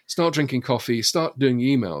stressed, start drinking coffee, start doing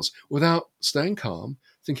emails without staying calm,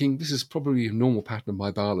 thinking this is probably a normal pattern of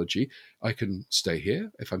my biology. I can stay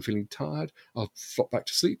here. If I'm feeling tired, I'll flop back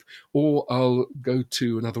to sleep, or I'll go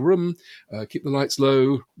to another room, keep the lights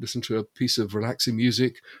low, listen to a piece of relaxing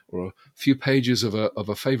music or a few pages of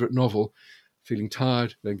a favorite novel, feeling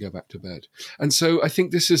tired, then go back to bed. And so I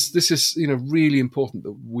think this is really important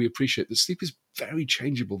that we appreciate that sleep is very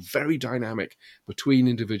changeable, very dynamic between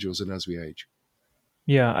individuals and as we age.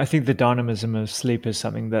 Yeah, I think the dynamism of sleep is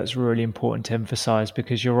something that's really important to emphasize,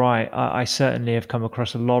 because you're right. I certainly have come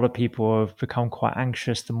across a lot of people who have become quite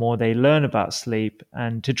anxious the more they learn about sleep.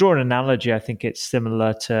 And to draw an analogy, I think it's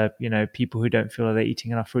similar to, people who don't feel like they're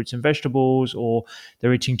eating enough fruits and vegetables, or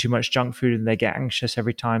they're eating too much junk food and they get anxious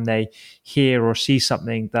every time they hear or see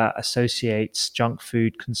something that associates junk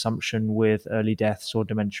food consumption with early deaths or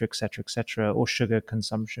dementia, et cetera, or sugar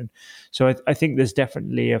consumption. So I think there's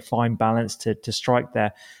definitely a fine balance to strike there.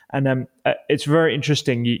 And it's very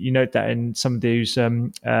interesting. You note that in some of these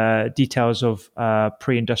details of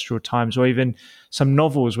pre-industrial times, or even some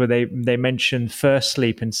novels where they mention first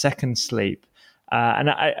sleep and second sleep. And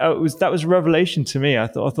that was a revelation to me. I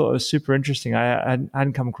thought it was super interesting. I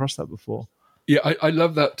hadn't come across that before. Yeah, I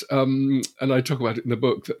love that, and I talk about it in the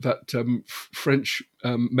book, that French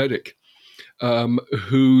medic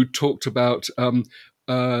who talked about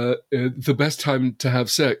the best time to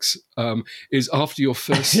have sex is after your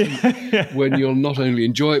first sleep, when you'll not only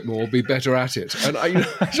enjoy it more, be better at it. And I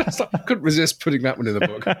couldn't resist putting that one in the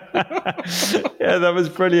book. Yeah, that was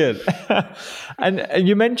brilliant. And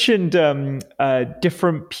you mentioned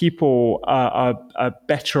different people are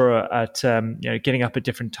better at getting up at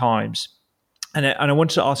different times. And I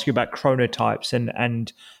wanted to ask you about chronotypes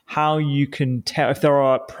and how you can tell if there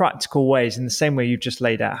are practical ways, in the same way you've just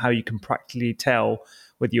laid out, how you can practically tell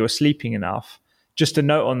whether you're sleeping enough. Just a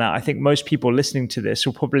note on that, I think most people listening to this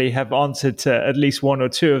will probably have answered to at least 1 or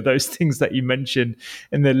 2 of those things that you mentioned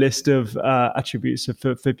in the list of attributes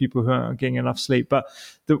for people who aren't getting enough sleep. But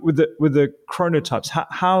with the chronotypes,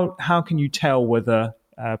 how can you tell whether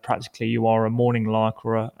practically you are a morning lark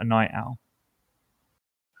or a night owl?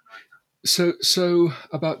 So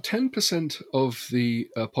about 10% of the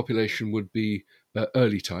population would be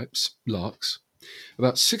early types, larks.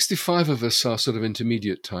 About 65 of us are sort of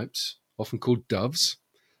intermediate types, often called doves.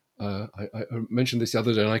 I mentioned this the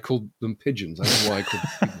other day, and I called them pigeons. I don't know why I called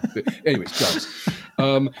them anyways, doves.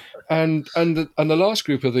 And the last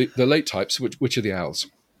group are the late types, which are the owls.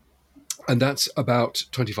 And that's about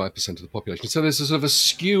 25% of the population. So there's a sort of a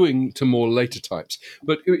skewing to more later types,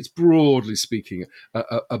 but it's broadly speaking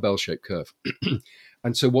a bell-shaped curve.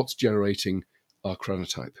 And so what's generating our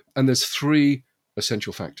chronotype? And there's 3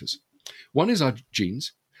 essential factors. One is our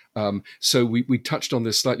genes. So we touched on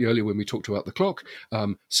this slightly earlier when we talked about the clock.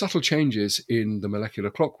 Subtle changes in the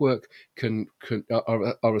molecular clockwork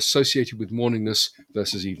are associated with morningness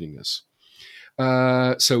versus eveningness.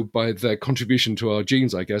 So by their contribution to our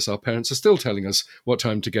genes, I guess, our parents are still telling us what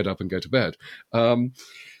time to get up and go to bed.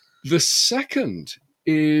 The second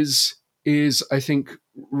is I think,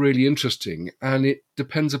 really interesting, and it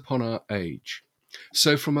depends upon our age.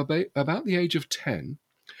 So from about the age of 10,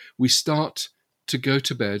 we start to go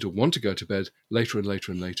to bed, or want to go to bed, later and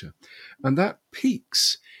later and later. And that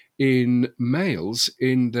peaks in males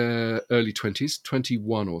in their early 20s,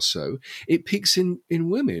 21 or so. It peaks in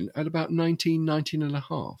women at about 19 and a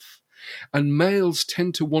half. And males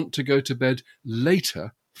tend to want to go to bed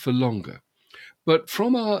later for longer. But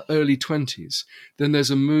from our early 20s, then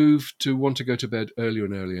there's a move to want to go to bed earlier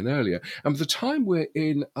and earlier and earlier. And by the time we're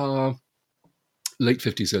in our late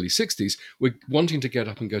 50s, early 60s, we're wanting to get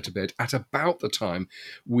up and go to bed at about the time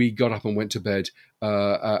we got up and went to bed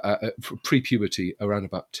pre-puberty, around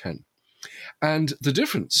about 10. And the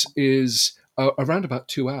difference is around about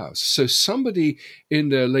 2 hours. So somebody in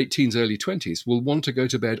their late teens, early 20s will want to go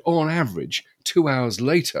to bed on average 2 hours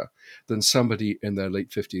later than somebody in their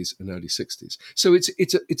late 50s and early 60s. So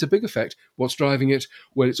it's a big effect. What's driving it?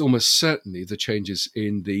 Well, it's almost certainly the changes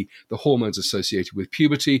in the hormones associated with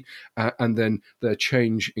puberty and then their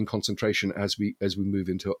change in concentration as we move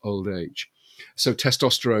into old age. So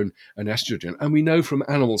testosterone and estrogen. And we know from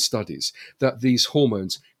animal studies that these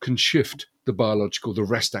hormones can shift the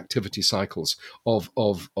rest activity cycles of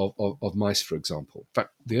mice, for example. In fact,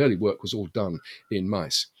 the early work was all done in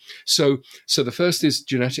mice. So the first is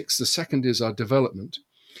genetics, the second is our development.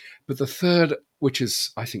 But the third, which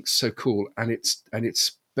is, I think, so cool, and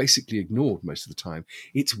it's basically ignored most of the time,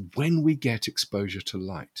 it's when we get exposure to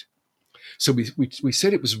light. So we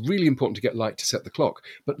said it was really important to get light to set the clock,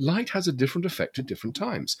 but light has a different effect at different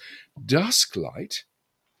times. Dusk light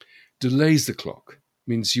delays the clock,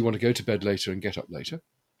 means you want to go to bed later and get up later.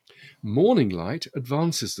 Morning light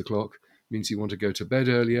advances the clock, means you want to go to bed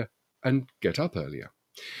earlier and get up earlier.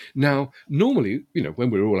 Now, normally, when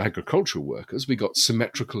we're all agricultural workers, we got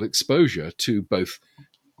symmetrical exposure to both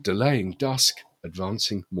delaying dusk,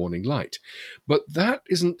 advancing morning light. But that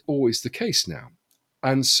isn't always the case now.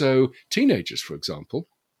 And so teenagers, for example,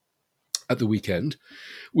 at the weekend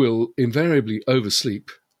will invariably oversleep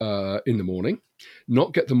in the morning,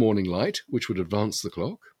 not get the morning light, which would advance the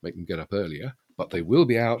clock, make them get up earlier, but they will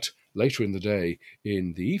be out later in the day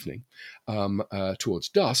in the evening towards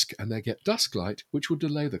dusk, and they get dusk light, which will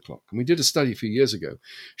delay the clock. And we did a study a few years ago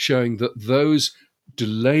showing that those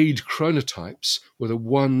delayed chronotypes were the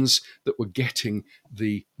ones that were getting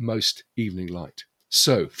the most evening light.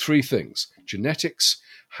 So 3 things: genetics,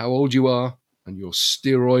 how old you are, and your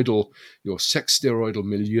sex steroidal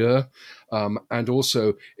milieu, and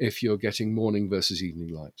also if you're getting morning versus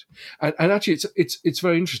evening light. And actually, it's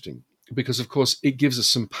very interesting because, of course, it gives us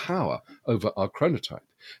some power over our chronotype.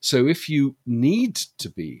 So if you need to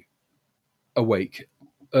be awake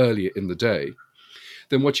earlier in the day,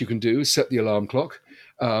 then what you can do is set the alarm clock,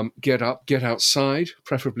 get up, get outside,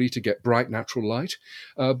 preferably to get bright natural light.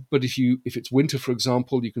 But if it's winter, for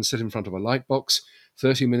example, you can sit in front of a light box.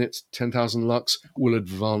 30 minutes, 10,000 lux will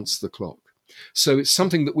advance the clock. So it's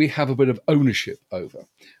something that we have a bit of ownership over,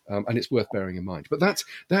 and it's worth bearing in mind. But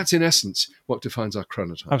that's in essence what defines our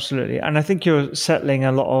chronotype. Absolutely. And I think you're settling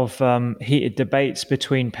a lot of heated debates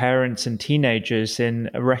between parents and teenagers in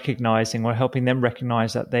recognizing or helping them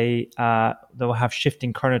recognize that they'll have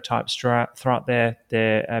shifting chronotypes throughout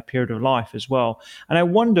their period of life as well. And I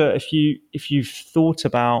wonder if you've thought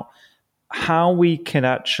about how we can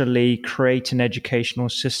actually create an educational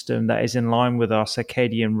system that is in line with our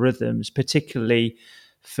circadian rhythms, particularly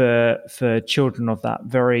for children of that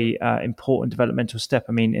very important developmental step.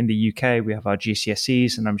 I mean, in the UK, we have our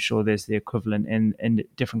GCSEs, and I'm sure there's the equivalent in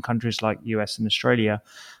different countries like US and Australia,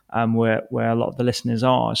 where a lot of the listeners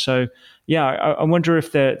are. So, yeah, I wonder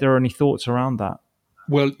if there are any thoughts around that.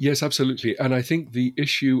 Well, yes, absolutely. And I think the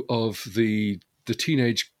issue of the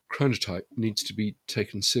teenage chronotype needs to be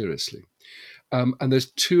taken seriously. And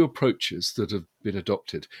there's 2 approaches that have been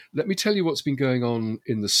adopted. Let me tell you what's been going on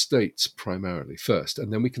in the States primarily first,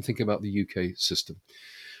 and then we can think about the UK system.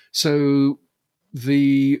 So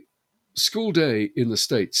the school day in the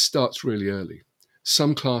States starts really early.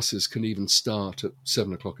 Some classes can even start at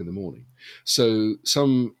 7 o'clock in the morning. So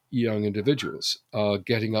some young individuals are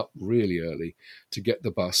getting up really early to get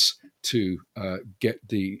the bus to get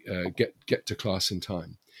to class in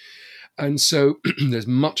time. And so there's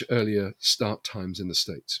much earlier start times in the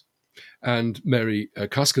States. And Mary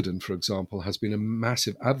Cuskerdon, for example, has been a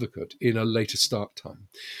massive advocate in a later start time.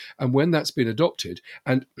 And when that's been adopted,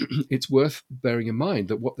 and it's worth bearing in mind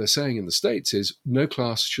that what they're saying in the States is no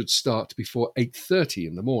class should start before 8:30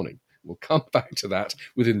 in the morning. We'll come back to that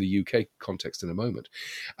within the UK context in a moment.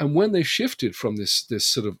 And when they shifted from this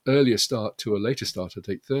sort of earlier start to a later start at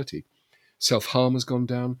 8:30, self-harm has gone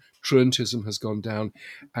down, truantism has gone down,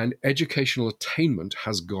 and educational attainment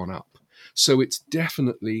has gone up. So it's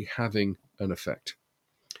definitely having an effect.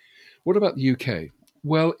 What about the UK?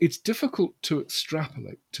 Well, it's difficult to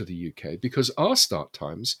extrapolate to the UK because our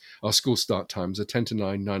school start times are 10 to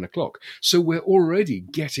 9 o'clock. So we're already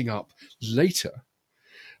getting up later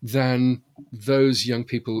than those young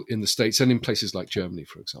people in the States and in places like Germany,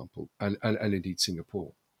 for example, and indeed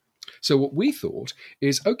Singapore. So what we thought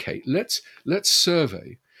is, okay, let's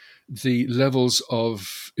survey the levels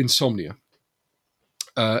of insomnia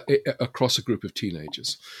across a group of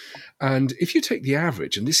teenagers. And if you take the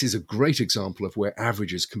average, and this is a great example of where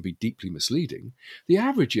averages can be deeply misleading, the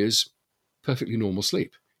average is perfectly normal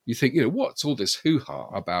sleep. You think, what's all this hoo-ha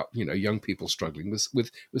about, young people struggling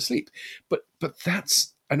with sleep? But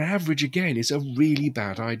that's an average, again, is a really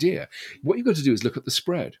bad idea. What you've got to do is look at the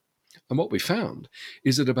spread. And what we found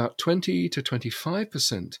is that about 20 to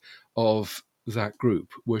 25% of that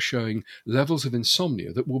group were showing levels of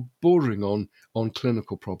insomnia that were bordering on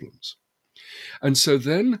clinical problems. And so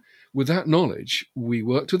then, with that knowledge, we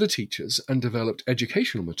worked with the teachers and developed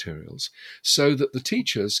educational materials so that the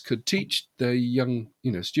teachers could teach their young,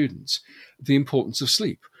 students the importance of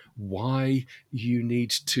sleep, why you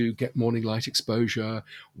need to get morning light exposure,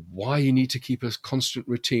 why you need to keep a constant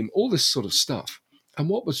routine, all this sort of stuff. And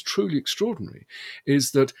what was truly extraordinary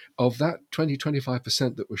is that of that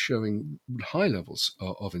 20-25% that were showing high levels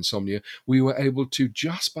of insomnia, we were able to,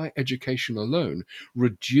 just by education alone,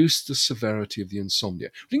 reduce the severity of the insomnia.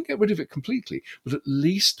 We didn't get rid of it completely, but at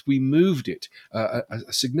least we moved it, a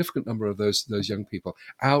significant number of those young people,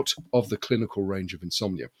 out of the clinical range of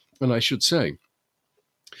insomnia. And I should say,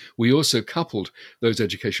 we also coupled those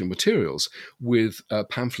educational materials with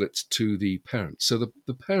pamphlets to the parents. So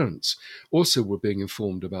the parents also were being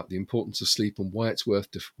informed about the importance of sleep and why it's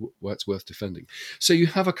worth defending. So you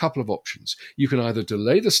have a couple of options. You can either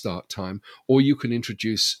delay the start time or you can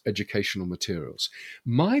introduce educational materials.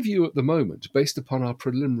 My view at the moment, based upon our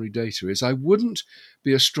preliminary data, is I wouldn't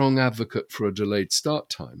be a strong advocate for a delayed start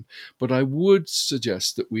time, but I would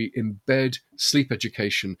suggest that we embed sleep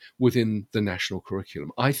education within the national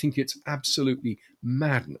curriculum. I think it's absolutely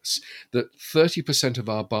madness that 30% of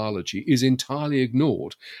our biology is entirely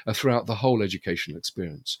ignored throughout the whole educational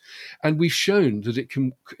experience. And we've shown that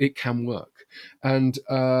it can work. And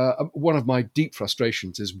one of my deep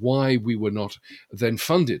frustrations is why we were not then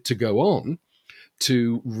funded to go on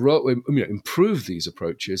to improve these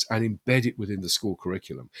approaches and embed it within the school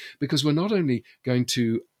curriculum. Because we're not only going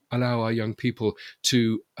to allow our young people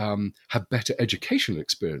to have better educational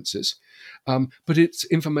experiences, but it's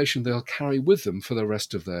information they'll carry with them for the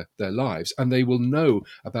rest of their lives, and they will know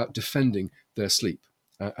about defending their sleep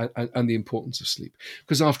and the importance of sleep.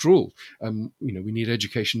 Because after all, we need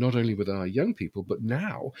education not only with our young people, but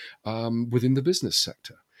now within the business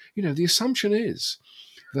sector. The assumption is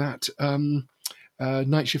that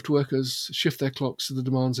night shift workers shift their clocks to the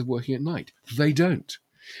demands of working at night. They don't.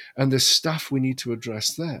 And there's stuff we need to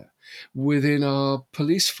address there. Within our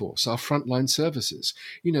police force, our frontline services,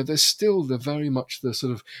 there's still very much the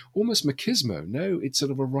sort of almost machismo. No, it's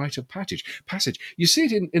sort of a rite of passage. You see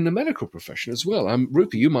it in the medical profession as well.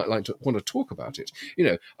 Rupi, you might want to talk about it.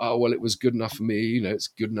 Well, it was good enough for me. It's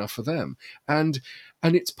good enough for them. And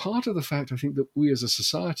it's part of the fact, I think, that we as a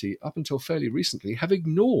society, up until fairly recently, have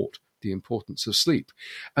ignored the importance of sleep,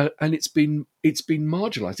 and it's been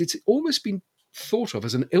marginalized. It's almost been thought of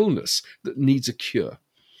as an illness that needs a cure.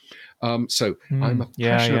 So I'm a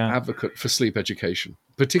passionate advocate for sleep education,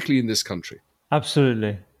 particularly in this country.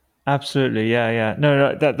 Absolutely. Yeah.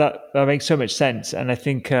 No, that makes so much sense. And I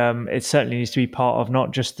think it certainly needs to be part of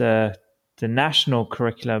not just the national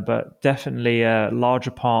curricula, but definitely a larger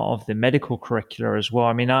part of the medical curricula as well.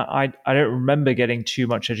 I mean, I don't remember getting too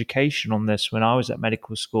much education on this when I was at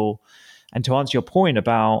medical school. And to answer your point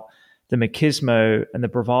about the machismo and the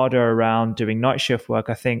bravado around doing night shift work,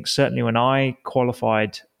 I think certainly when I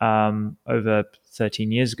qualified over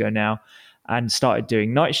 13 years ago now and started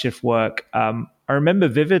doing night shift work, I remember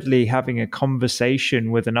vividly having a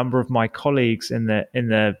conversation with a number of my colleagues in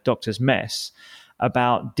the doctor's mess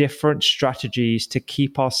about different strategies to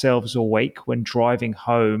keep ourselves awake when driving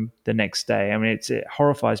home the next day. I mean, it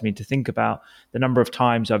horrifies me to think about the number of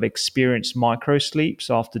times I've experienced micro sleeps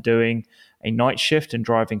after doing a night shift and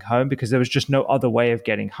driving home, because there was just no other way of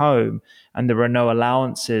getting home, and there were no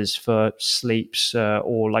allowances for sleeps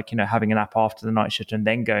or having a nap after the night shift and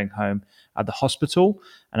then going home at the hospital.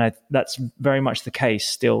 And that's very much the case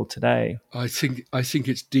still today. I think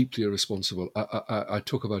it's deeply irresponsible. I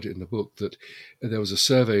talk about it in the book that there was a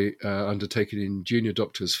survey undertaken in junior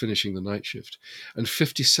doctors finishing the night shift, and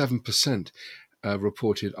 57%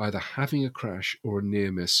 reported either having a crash or a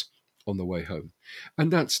near miss on the way home.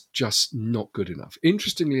 And that's just not good enough.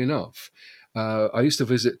 Interestingly enough, I used to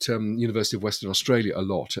visit University of Western Australia a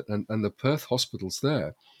lot, and the Perth hospitals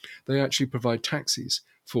there, they actually provide taxis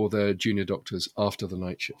for their junior doctors after the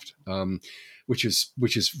night shift, which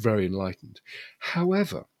is very enlightened.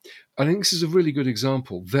 However, I think this is a really good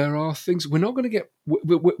example. There are things we're not going to get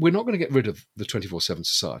rid of the 24/7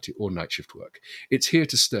 society or night shift work. It's here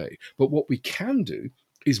to stay. But what we can do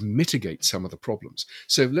is mitigate some of the problems.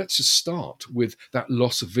 So let's just start with that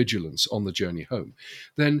loss of vigilance on the journey home.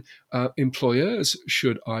 Then employers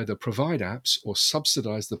should either provide apps or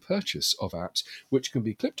subsidize the purchase of apps, which can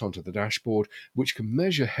be clipped onto the dashboard, which can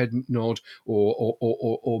measure head nod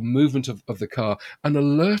or movement of the car and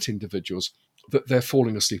alert individuals that they're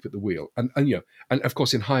falling asleep at the wheel. And of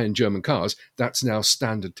course, in high-end German cars, that's now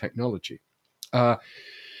standard technology.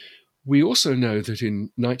 We also know that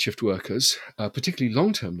in night shift workers, particularly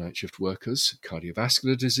long-term night shift workers,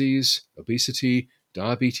 cardiovascular disease, obesity,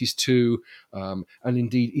 diabetes 2, and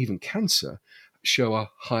indeed even cancer show a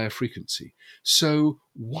higher frequency. So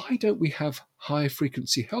why don't we have high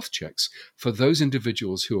frequency health checks for those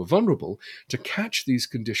individuals who are vulnerable to catch these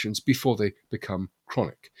conditions before they become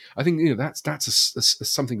chronic? I think that's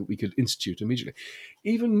something that we could institute immediately.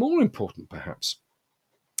 Even more important, perhaps,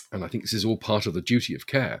 and I think this is all part of the duty of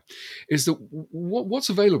care, is that what's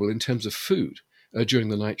available in terms of food during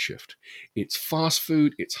the night shift. It's fast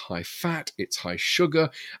food, it's high fat, it's high sugar,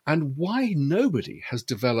 and why nobody has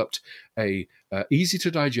developed a easy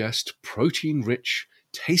to digest, protein-rich,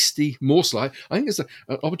 tasty morsel. I think there's an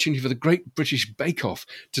opportunity for the Great British Bake Off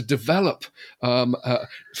to develop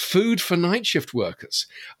food for night shift workers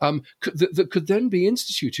that could then be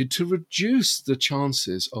instituted to reduce the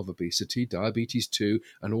chances of obesity, diabetes 2,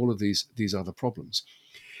 and all of these other problems.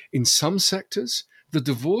 In some sectors, the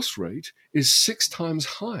divorce rate is 6 times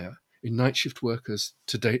higher in night shift workers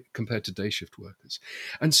today compared to day shift workers.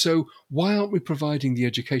 And so why aren't we providing the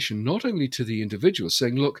education not only to the individuals,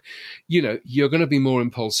 saying, look, you're going to be more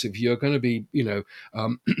impulsive, you're going to be,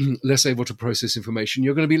 less able to process information,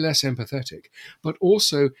 you're going to be less empathetic, but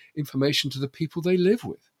also information to the people they live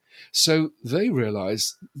with. So they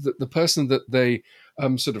realize that the person that they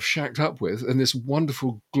sort of shacked up with, and this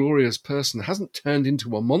wonderful, glorious person hasn't turned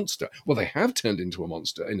into a monster. Well, they have turned into a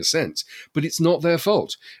monster in a sense, but it's not their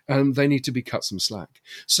fault, and they need to be cut some slack.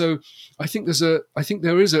 So I think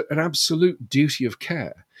there is an absolute duty of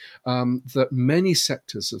care that many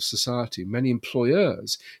sectors of society, many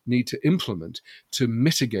employers need to implement to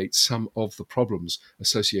mitigate some of the problems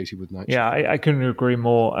associated with night shift. Yeah, I couldn't agree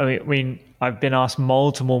more. I mean, I've been asked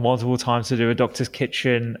multiple times to do a doctor's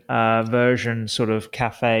kitchen version sort of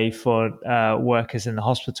cafe for workers in the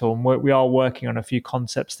hospital. And we are working on a few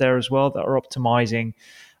concepts there as well that are optimizing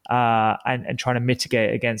and trying to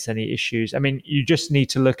mitigate against any issues. I mean, you just need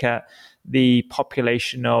to look at the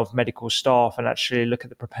population of medical staff and actually look at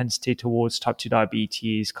the propensity towards type 2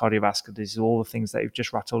 diabetes, cardiovascular disease, all the things that you've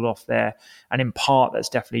just rattled off there. And in part, that's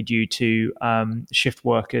definitely due to shift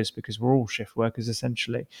workers, because we're all shift workers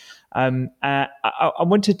essentially. I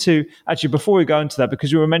wanted to, actually, before we go into that,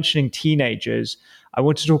 because you were mentioning teenagers, I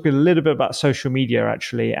want to talk a little bit about social media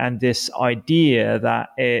actually, and this idea that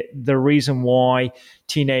the reason why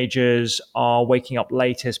teenagers are waking up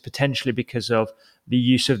later is potentially because of the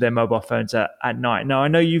use of their mobile phones at night. Now, I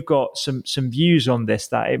know you've got some views on this,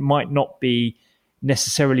 that it might not be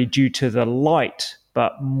necessarily due to the light,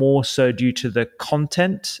 but more so due to the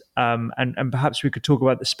content. And perhaps we could talk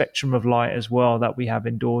about the spectrum of light as well that we have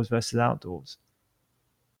indoors versus outdoors.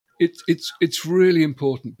 It's really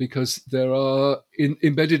important, because there are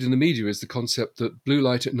embedded in the media is the concept that blue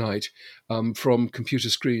light at night from computer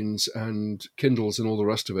screens and Kindles and all the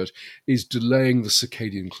rest of it is delaying the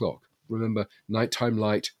circadian clock. Remember, nighttime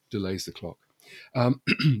light delays the clock.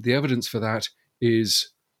 The evidence for that is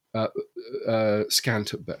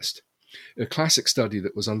scant at best. A classic study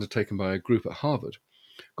that was undertaken by a group at Harvard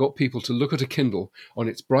got people to look at a Kindle on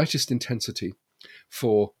its brightest intensity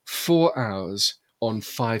for 4 hours on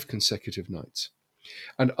 5 consecutive nights.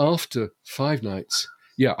 And after 5 nights,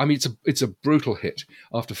 it's a brutal hit.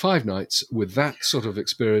 After 5 nights with that sort of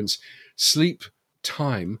experience, sleep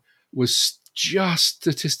time was just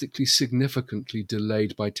statistically significantly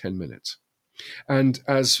delayed by 10 minutes. And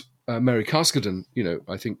as Mary Carskadon,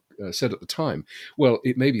 I think said at the time, well,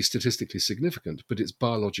 it may be statistically significant, but it's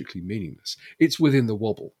biologically meaningless. It's within the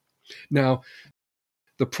wobble. Now,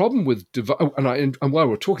 the problem with and while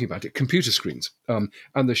we're talking about it, computer screens and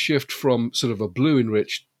the shift from sort of a blue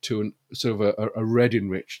enriched to sort of a red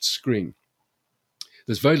enriched screen.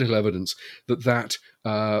 There's very little evidence that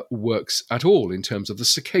works at all in terms of the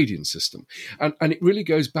circadian system. And it really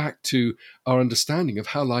goes back to our understanding of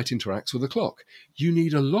how light interacts with the clock. You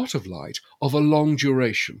need a lot of light of a long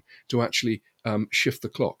duration to actually shift the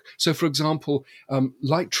clock. So, for example,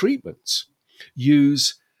 light treatments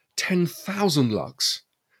use 10,000 lux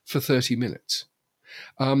for 30 minutes.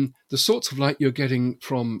 The sorts of light you're getting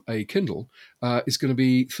from a Kindle is going to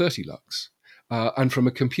be 30 lux. And from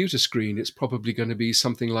a computer screen, it's probably going to be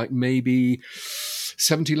something like maybe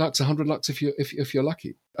 70 lux, 100 lux if you're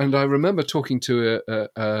lucky. And I remember talking to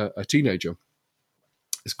a teenager.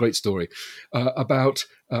 It's a great story about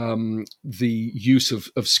the use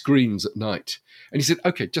of screens at night. And he said,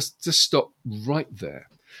 okay, just stop right there,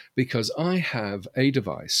 because I have a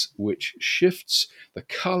device which shifts the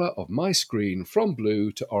color of my screen from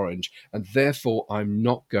blue to orange, and therefore I'm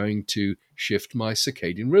not going to shift my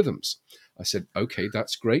circadian rhythms. I said, okay,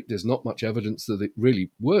 that's great. There's not much evidence that it really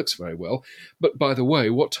works very well. But by the way,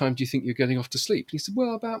 what time do you think you're getting off to sleep? And he said,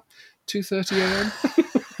 well, about 2:30 a.m.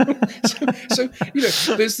 so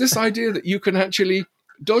there's this idea that you can actually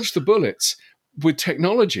dodge the bullets with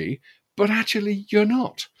technology, but actually you're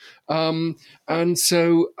not. I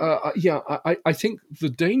think the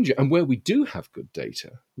danger, and where we do have good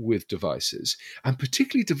data with devices, and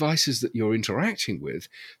particularly devices that you're interacting with,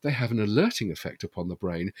 they have an alerting effect upon the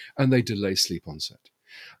brain and they delay sleep onset.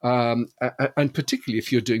 And particularly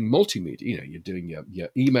if you're doing multimedia, you're doing your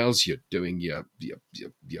emails, you're doing your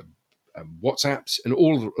WhatsApps and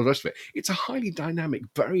all the rest of it. It's a highly dynamic,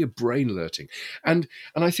 very brain alerting. And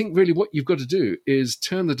I think really what you've got to do is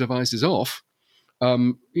turn the devices off, at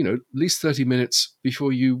least 30 minutes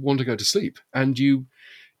before you want to go to sleep. And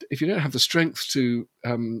if you don't have the strength to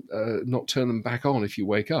not turn them back on if you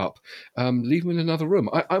wake up, leave them in another room.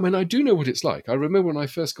 I mean, I do know what it's like. I remember when I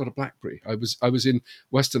first got a BlackBerry, I was in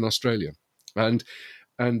Western Australia, and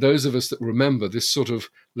those of us that remember this sort of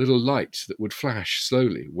little light that would flash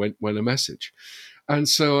slowly when a message. And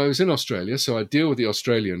so I was in Australia, so I deal with the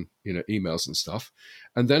Australian, emails and stuff.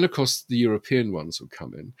 And then, of course, the European ones would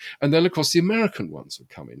come in. And then, of course, the American ones would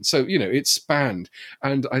come in. So, it spanned.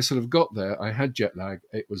 And I sort of got there. I had jet lag.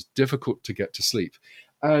 It was difficult to get to sleep.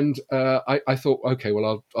 And I thought, okay,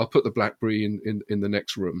 well, I'll put the BlackBerry in the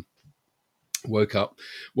next room. Woke up,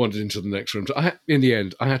 wandered into the next room. In the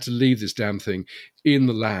end, I had to leave this damn thing in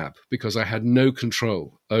the lab because I had no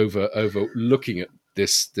control over looking at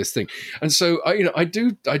this thing. And so I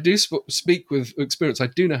do speak with experience. I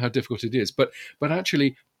do know how difficult it is, but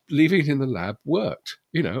actually leaving it in the lab worked.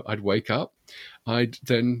 I'd wake up, I'd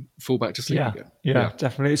then fall back to sleep again. Yeah,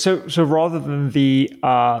 definitely. So rather than the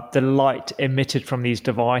light emitted from these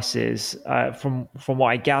devices, from what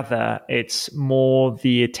I gather, it's more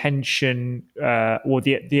the attention or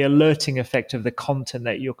the alerting effect of the content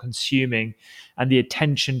that you're consuming, and the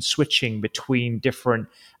attention switching between different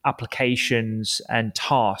applications and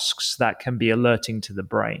tasks that can be alerting to the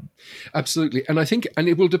brain. Absolutely. And I think, and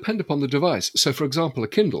it will depend upon the device. So for example, a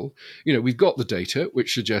Kindle, we've got the data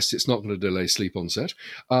which suggests it's not going to delay sleep onset.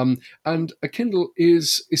 And a Kindle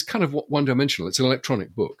is kind of one dimensional. It's an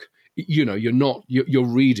electronic book. You're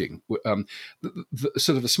reading. The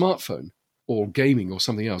sort of a smartphone or gaming or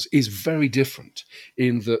something else is very different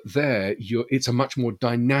in that it's a much more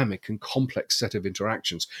dynamic and complex set of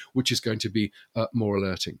interactions, which is going to be more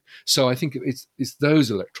alerting. So I think it's those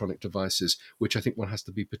electronic devices which I think one has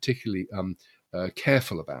to be particularly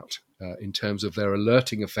careful about in terms of their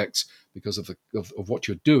alerting effects because of what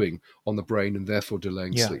you're doing on the brain and therefore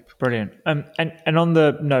delaying sleep. Brilliant. And on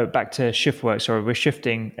the note, back to shift work, sorry, we're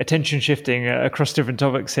attention shifting across different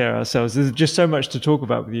topics here ourselves. There's just so much to talk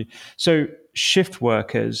about with you. So shift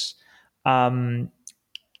workers,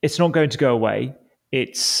 it's not going to go away.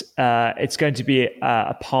 It's going to be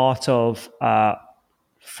a part of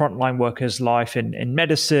frontline workers' life in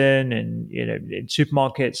medicine and in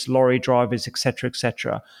supermarkets, lorry drivers, etc.,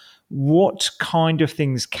 etc. What kind of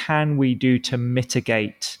things can we do to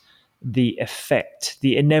mitigate the effect,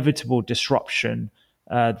 the inevitable disruption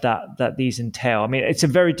that these entail? I mean, it's a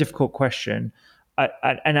very difficult question,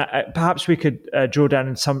 and perhaps we could draw down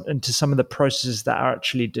into some of the processes that are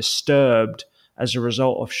actually disturbed as a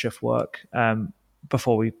result of shift work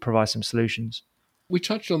before we provide some solutions. We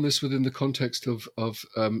touched on this within the context of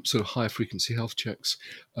sort of high frequency health checks,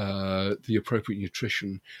 the appropriate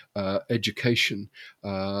nutrition, education.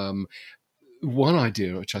 One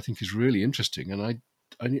idea which I think is really interesting, and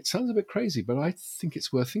it sounds a bit crazy, but I think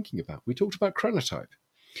it's worth thinking about. We talked about chronotype.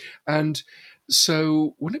 And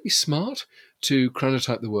so wouldn't it be smart to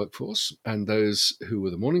chronotype the workforce, and those who were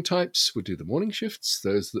the morning types would do the morning shifts,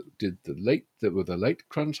 those that were the late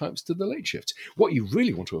chronotypes did the late shifts. What you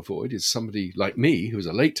really want to avoid is somebody like me, who's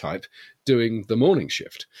a late type, doing the morning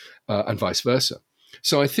shift, and vice versa.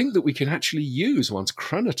 So I think that we can actually use one's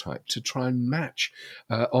chronotype to try and match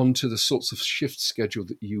onto the sorts of shift schedule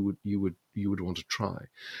that you would want to try.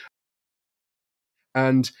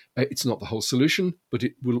 And it's not the whole solution, but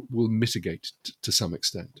it will mitigate to some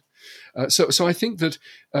extent. So I think that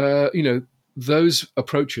those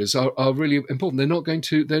approaches are really important. They're not going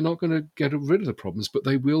to get rid of the problems, but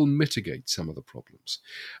they will mitigate some of the problems,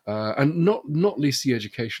 and not least the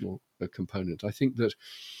educational component. I think that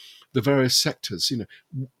the various sectors,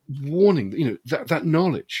 warning, that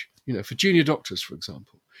knowledge, for junior doctors, for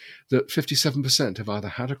example, that 57% have either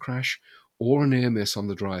had a crash or a near miss on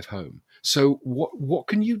the drive home. So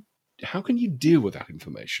how can you deal with that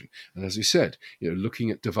information? And as we said, looking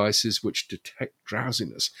at devices which detect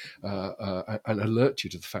drowsiness and alert you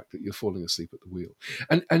to the fact that you're falling asleep at the wheel.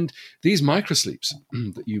 And these microsleeps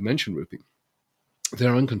that you mentioned, Rupi,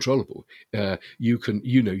 they're uncontrollable. You're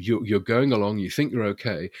going along, you think you're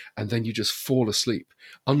okay, and then you just fall asleep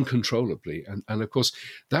uncontrollably. And of course,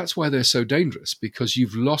 that's why they're so dangerous, because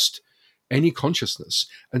you've lost any consciousness,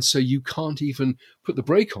 and so you can't even put the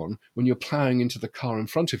brake on when you're plowing into the car in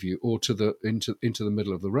front of you or into the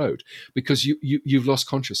middle of the road, because you've lost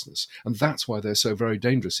consciousness, and that's why they're so very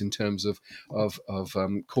dangerous in terms of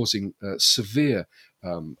causing severe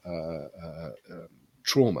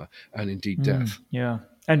trauma and indeed death. Yeah,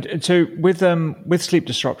 and so with sleep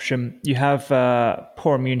disruption, you have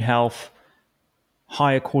poor immune health,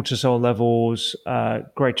 higher cortisol levels,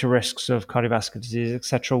 greater risks of cardiovascular disease,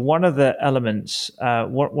 etc. One of the elements,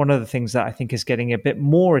 one of the things that I think is getting a bit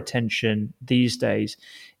more attention these days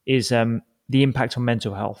is the impact on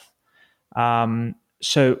mental health.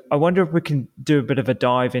 So I wonder if we can do a bit of a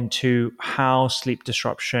dive into how sleep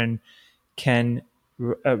disruption can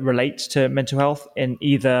relate to mental health in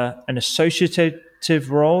either an associative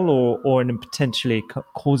role or in a potentially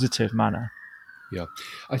causative manner. Yeah,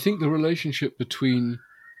 I think the relationship between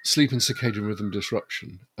sleep and circadian rhythm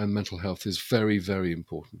disruption and mental health is very, very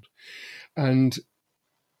important. And,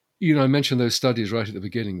 I mentioned those studies right at the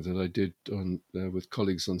beginning that I did with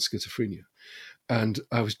colleagues on schizophrenia. And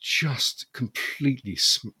I was just completely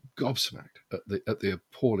gobsmacked at the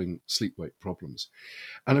appalling sleep-wake problems.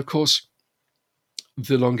 And of course,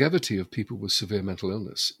 the longevity of people with severe mental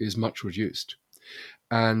illness is much reduced.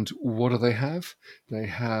 And what do they have? They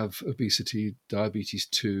have obesity, diabetes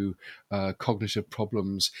 2, cognitive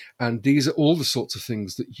problems, and these are all the sorts of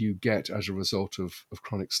things that you get as a result of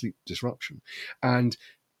chronic sleep disruption. And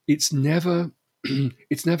it's never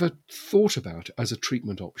thought about as a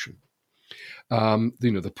treatment option.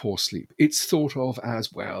 The poor sleep. It's thought of as,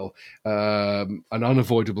 an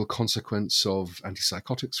unavoidable consequence of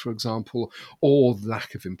antipsychotics, for example, or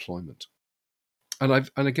lack of employment.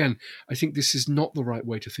 And again, I think this is not the right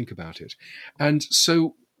way to think about it. And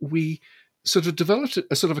so we sort of developed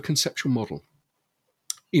a sort of a conceptual model,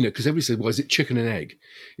 because everybody said, well, is it chicken and egg?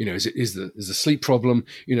 Is the sleep problem,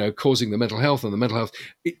 causing the mental health, and the mental health?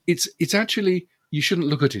 It's actually, you shouldn't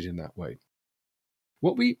look at it in that way.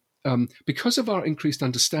 Because of our increased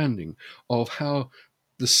understanding of how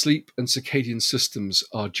the sleep and circadian systems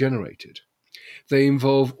are generated, they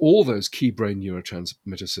involve all those key brain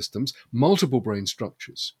neurotransmitter systems, multiple brain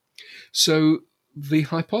structures. So the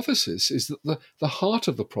hypothesis is that the heart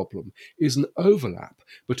of the problem is an overlap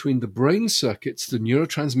between the brain circuits, the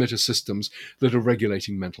neurotransmitter systems that are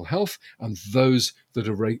regulating mental health, and those that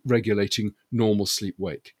are regulating normal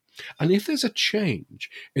sleep-wake. And if there's a change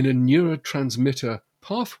in a neurotransmitter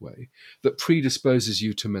pathway that predisposes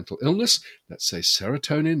you to mental illness, let's say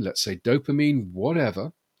serotonin, let's say dopamine,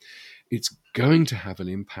 whatever, it's going to have an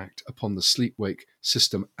impact upon the sleep-wake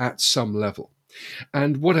system at some level.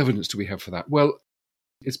 And what evidence do we have for that? Well,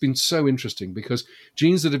 it's been so interesting because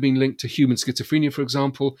genes that have been linked to human schizophrenia, for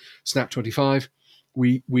example, SNAP25,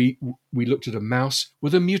 we looked at a mouse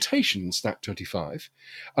with a mutation in SNAP25,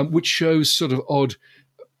 which shows sort of odd.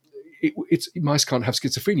 Mice can't have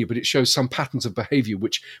schizophrenia, but it shows some patterns of behavior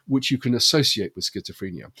which you can associate with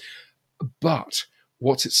schizophrenia. But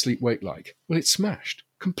what's its sleep-wake like? Well, it's smashed.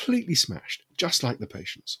 Completely smashed, just like the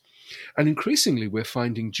patients. And increasingly, we're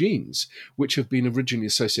finding genes which have been originally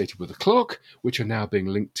associated with the clock, which are now being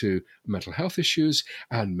linked to mental health issues,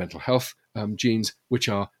 and mental health genes which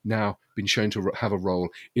are now been shown to have a role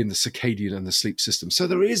in the circadian and the sleep system. So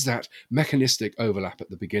there is that mechanistic overlap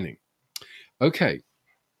at the beginning. Okay,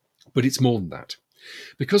 but it's more than that.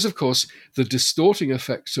 Because, of course, the distorting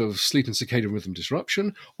effects of sleep and circadian rhythm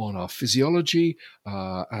disruption on our physiology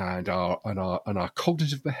and our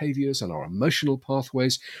cognitive behaviors and our emotional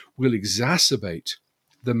pathways will exacerbate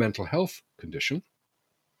the mental health condition.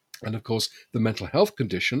 And, of course, the mental health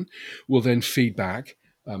condition will then feed back,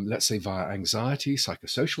 let's say via anxiety,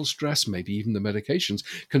 psychosocial stress, maybe even the medications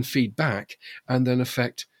can feed back and then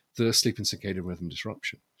affect the sleep and circadian rhythm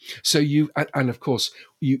disruption. So you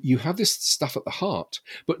have this stuff at the heart,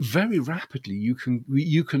 but very rapidly you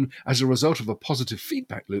can, as a result of a positive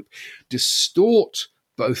feedback loop, distort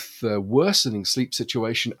both the worsening sleep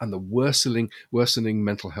situation and the worsening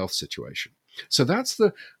mental health situation. So that's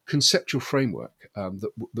the conceptual framework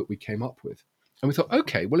that we came up with. And we thought,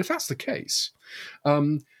 okay, well, if that's the case,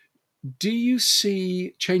 do you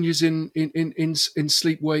see changes in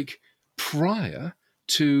sleep-wake prior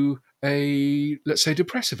to a, let's say,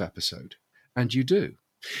 depressive episode? And you do.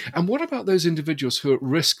 And what about those individuals who are at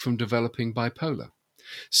risk from developing bipolar?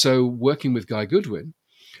 So working with Guy Goodwin,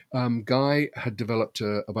 Guy had developed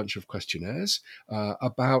a bunch of questionnaires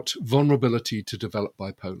about vulnerability to develop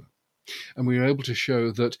bipolar. And we were able to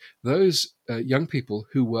show that those young people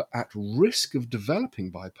who were at risk of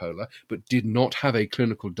developing bipolar but did not have a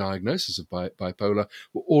clinical diagnosis of bipolar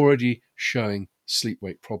were already showing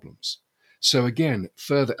sleep-wake problems. So again,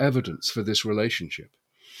 further evidence for this relationship.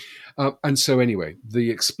 And so anyway, the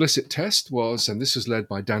explicit test was, and this was led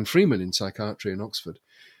by Dan Freeman in psychiatry in Oxford,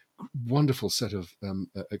 wonderful set of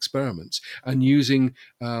experiments, and using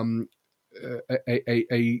a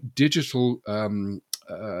digital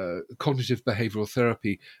cognitive behavioral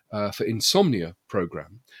therapy for insomnia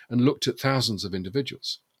program, and looked at thousands of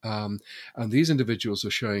individuals. And these individuals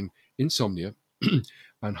were showing insomnia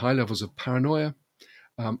and high levels of paranoia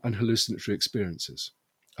and hallucinatory experiences.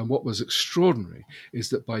 And what was extraordinary is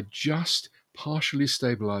that by just partially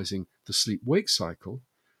stabilizing the sleep-wake cycle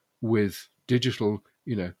with digital,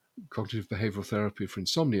 cognitive behavioral therapy for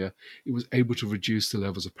insomnia, it was able to reduce the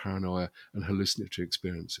levels of paranoia and hallucinatory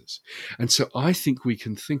experiences. And so I think we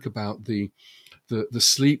can think about the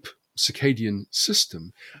sleep circadian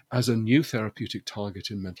system as a new therapeutic target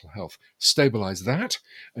in mental health. Stabilize that,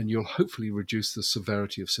 and you'll hopefully reduce the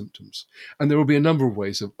severity of symptoms. And there will be a number of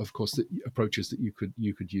ways, of course, approaches that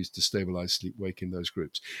you could use to stabilize sleep-wake in those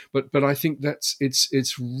groups. But I think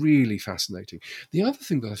it's really fascinating. The other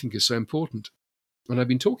thing that I think is so important, and I've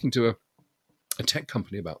been talking to a tech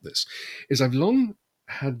company about this, is I've long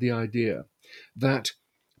had the idea that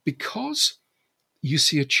because you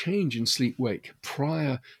see a change in sleep-wake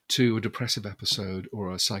prior to a depressive episode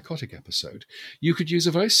or a psychotic episode, you could use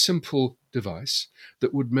a very simple device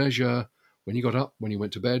that would measure when you got up, when you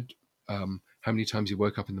went to bed, how many times you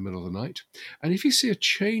woke up in the middle of the night. And if you see a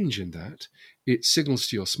change in that, it signals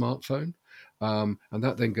to your smartphone. And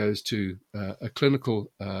that then goes to a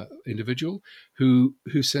clinical individual who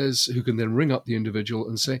can then ring up the individual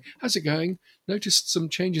and say, "How's it going? Noticed some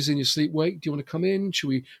changes in your sleep wake. Do you want to come in? Should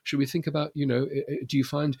we think about, do you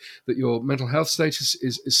find that your mental health status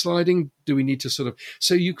is sliding? Do we need to sort of..."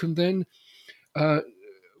 So you can then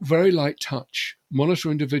very light touch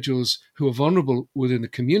monitor individuals who are vulnerable within the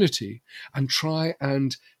community and try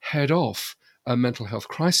and head off a mental health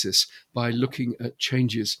crisis by looking at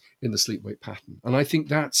changes in the sleep-wake pattern. And I think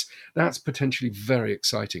that's potentially very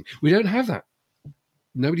exciting. We don't have that.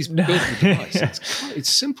 Nobody's built the device. It's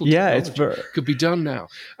simple. Yeah, technology. Could be done now,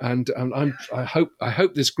 and I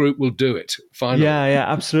hope this group will do it finally. Yeah,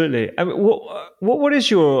 absolutely. I mean, what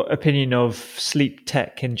is your opinion of sleep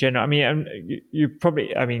tech in general? I mean,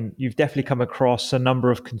 you've definitely come across a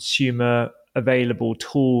number of consumer available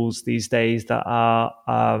tools these days that are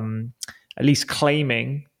at least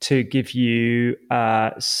claiming to give you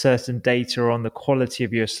certain data on the quality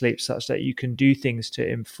of your sleep, such that you can do things to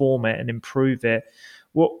inform it and improve it.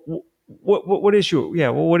 What is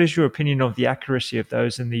your opinion of the accuracy of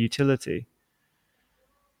those and the utility?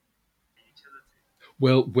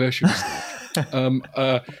 Well, where should we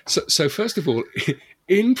start? So first of all,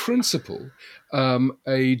 in principle,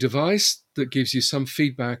 a device that gives you some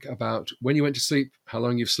feedback about when you went to sleep, how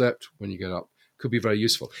long you've slept, when you get up, could be very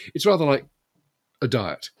useful. It's rather like a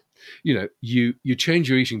diet. You change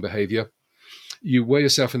your eating behavior, you weigh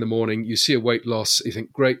yourself in the morning, you see a weight loss, you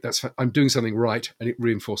think, great, I'm doing something right, and it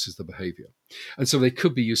reinforces the behavior. And so they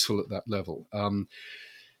could be useful at that level.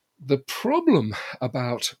 The problem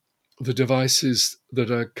about the devices that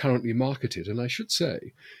are currently marketed, and I should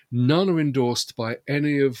say, none are endorsed by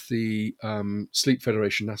any of the Sleep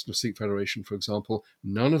Federation, National Sleep Federation, for example.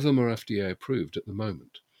 None of them are FDA approved at the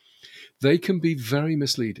moment. They can be very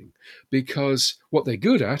misleading because what they're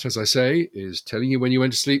good at, as I say, is telling you when you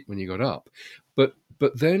went to sleep, when you got up,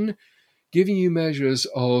 but then giving you measures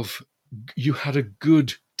of you had a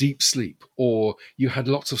good deep sleep, or you had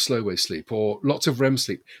lots of slow wave sleep, or lots of REM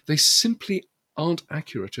sleep. They simply aren't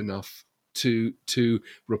accurate enough to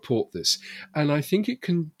report this. And I think it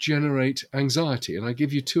can generate anxiety. And I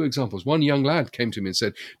give you two examples. One young lad came to me and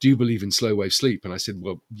said, "Do you believe in slow wave sleep?" And I said,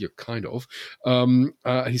 "Well, you're kind of."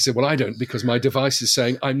 He said, "Well, I don't, because my device is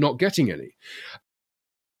saying I'm not getting any."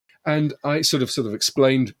 And I sort of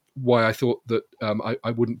explained why I thought that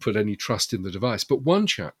I wouldn't put any trust in the device. But one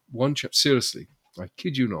chap, seriously, I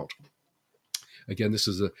kid you not, again, this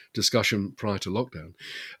is a discussion prior to lockdown,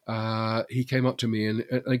 he came up to me and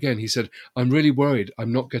again, he said, I'm really worried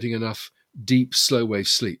I'm not getting enough deep, slow wave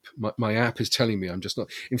sleep. My app is telling me I'm just not.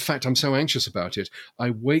 In fact, I'm so anxious about it.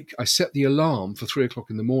 I set the alarm for 3 o'clock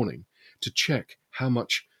in the morning to check how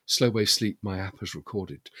much slow wave sleep my app has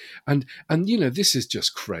recorded. And this is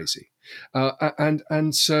just crazy.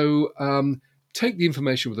 So take the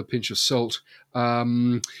information with a pinch of salt.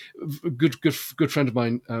 Good friend of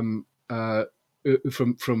mine,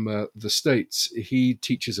 from the States, he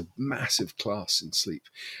teaches a massive class in sleep.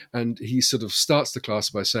 And he sort of starts the class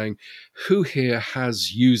by saying, who here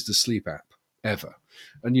has used the sleep app ever?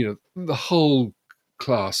 And, the whole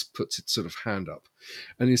class puts its sort of hand up.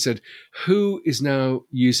 And he said, who is now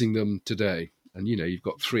using them today? And, you've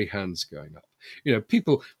got 3 hands going up.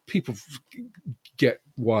 People get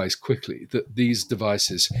wise quickly that these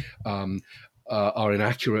devices are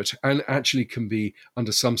inaccurate and actually can be,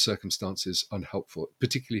 under some circumstances, unhelpful,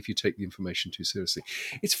 particularly if you take the information too seriously.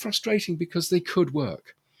 It's frustrating because they could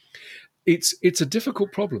work. It's a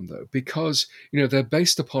difficult problem, though, because they're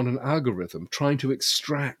based upon an algorithm trying to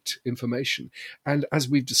extract information. And as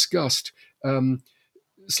we've discussed,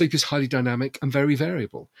 sleep is highly dynamic and very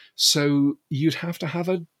variable. So you'd have to have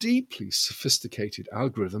a deeply sophisticated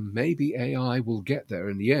algorithm. Maybe AI will get there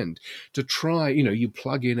in the end to try, you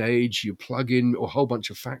plug in age, you plug in a whole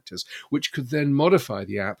bunch of factors, which could then modify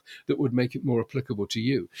the app that would make it more applicable to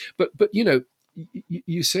you. But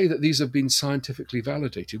you say that these have been scientifically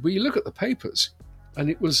validated. Well, you look at the papers, and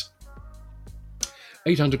it was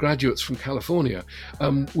 8 undergraduates from California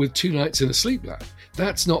with 2 nights in a sleep lab.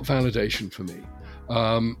 That's not validation for me.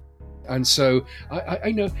 And so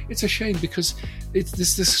I know it's a shame because it's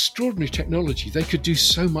this extraordinary technology. They could do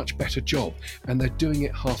so much better job, and they're doing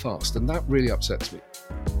it half-assed, and that really upsets me.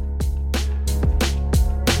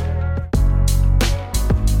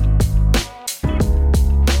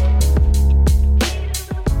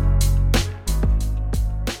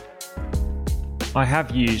 I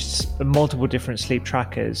have used multiple different sleep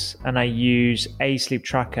trackers, and I use a sleep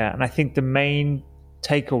tracker. And I think the main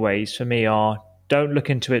takeaways for me are, don't look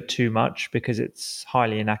into it too much because it's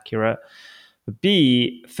highly inaccurate. But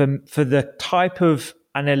B, for the type of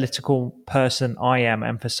analytical person I am,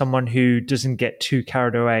 and for someone who doesn't get too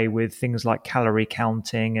carried away with things like calorie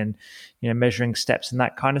counting and measuring steps and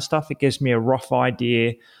that kind of stuff, it gives me a rough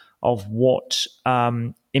idea of what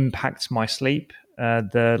impacts my sleep.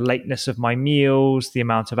 The lateness of my meals, the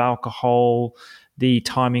amount of alcohol, the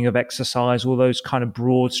timing of exercise, all those kind of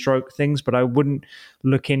broad stroke things. But I wouldn't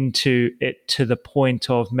look into it to the point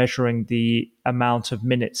of measuring the amount of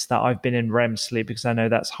minutes that I've been in REM sleep, because I know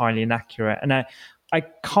that's highly inaccurate. And I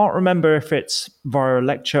can't remember if it's via a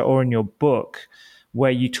lecture or in your book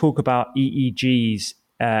where you talk about EEG's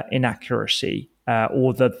inaccuracy.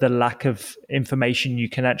 Or the lack of information you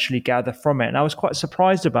can actually gather from it. And I was quite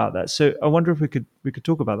surprised about that. So I wonder if we could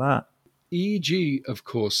talk about that. EEG, of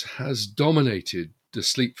course, has dominated the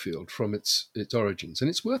sleep field from its origins. And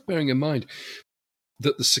it's worth bearing in mind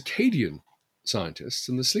that the circadian scientists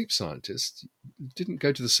and the sleep scientists didn't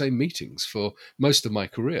go to the same meetings for most of my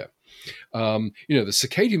career. The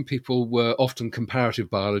circadian people were often comparative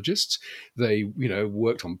biologists. They,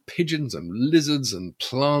 worked on pigeons and lizards and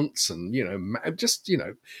plants and,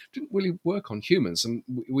 didn't really work on humans. And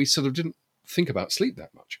we sort of didn't think about sleep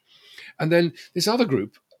that much. And then this other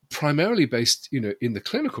group, primarily based, in the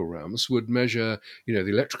clinical realms, would measure, the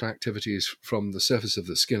electrical activities from the surface of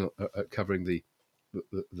the skin covering the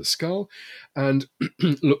skull, and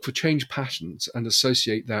look for change patterns and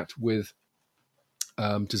associate that with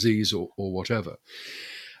disease or whatever.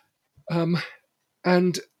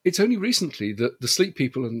 And it's only recently that the sleep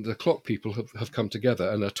people and the clock people have come together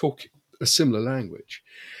and are talking a similar language.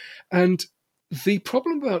 And the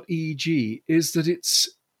problem about EEG is that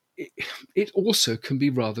it also can be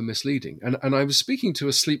rather misleading. And I was speaking to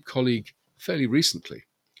a sleep colleague fairly recently,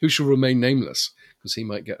 who shall remain nameless because he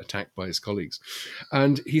might get attacked by his colleagues.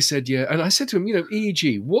 And he said, yeah. And I said to him,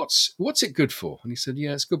 EEG, what's it good for? And he said,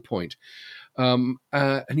 yeah, it's a good point. And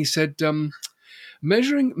he said,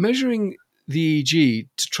 measuring the EEG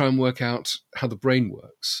to try and work out how the brain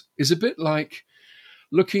works is a bit like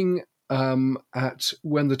looking at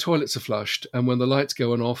when the toilets are flushed and when the lights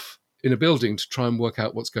go on off in a building to try and work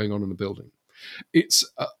out what's going on in the building. It's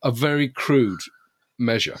a very crude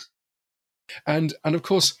measure. And of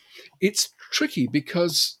course, it's tricky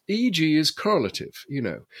because EEG is correlative,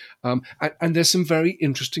 and there's some very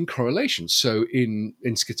interesting correlations. So in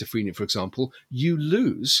schizophrenia, for example, you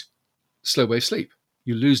lose slow wave sleep.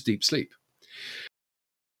 You lose deep sleep.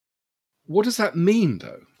 What does that mean,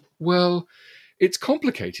 though? Well, it's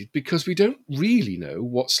complicated because we don't really know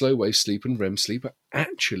what slow wave sleep and REM sleep are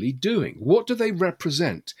actually doing. What do they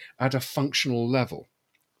represent at a functional level?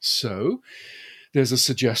 So there's a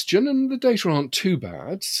suggestion, and the data aren't too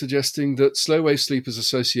bad, suggesting that slow wave sleep is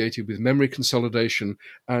associated with memory consolidation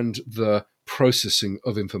and the processing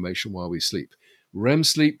of information while we sleep. REM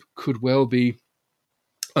sleep could well be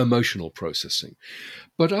emotional processing.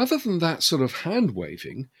 But other than that sort of hand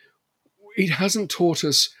waving, it hasn't taught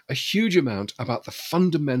us a huge amount about the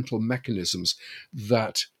fundamental mechanisms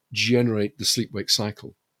that generate the sleep-wake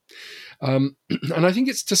cycle. And I think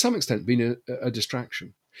it's to some extent been a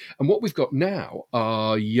distraction. And what we've got now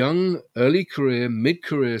are young, early career,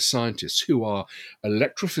 mid-career scientists who are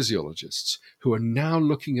electrophysiologists who are now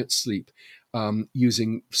looking at sleep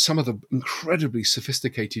using some of the incredibly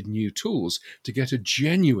sophisticated new tools to get a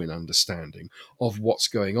genuine understanding of what's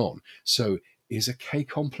going on. So is a K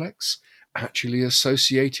complex actually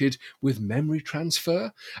associated with memory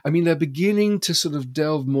transfer? I mean, they're beginning to sort of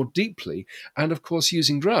delve more deeply. And of course,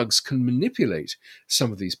 using drugs can manipulate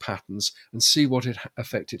some of these patterns and see what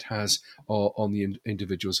effect it has on the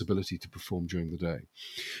individual's ability to perform during the day.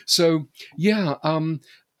 So, yeah,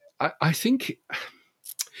 I think,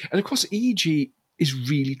 and of course, EEG is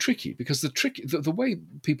really tricky because the way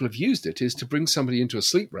people have used it is to bring somebody into a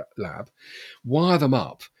sleep lab, wire them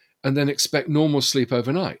up, and then expect normal sleep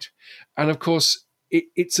overnight. And of course,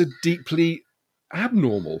 it's a deeply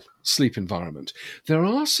abnormal sleep environment. There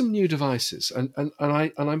are some new devices, and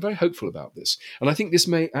I'm very hopeful about this. And I think this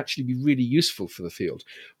may actually be really useful for the field,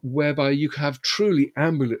 whereby you have truly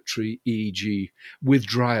ambulatory EEG with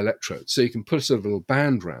dry electrodes. So you can put a sort of little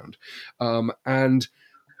band round, and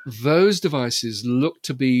those devices look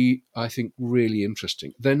to be, I think, really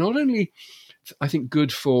interesting. They're not only, I think,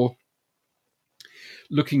 good for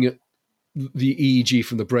looking at the EEG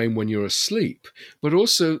from the brain when you're asleep, but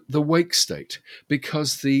also the wake state,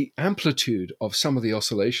 because the amplitude of some of the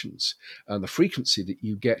oscillations and the frequency that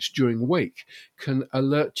you get during wake can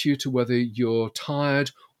alert you to whether you're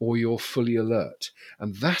tired or you're fully alert.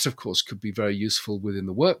 And that, of course, could be very useful within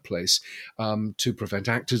the workplace to prevent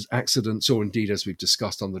accidents, or indeed, as we've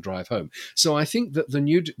discussed, on the drive home. So I think that the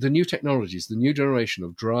new technologies, the new generation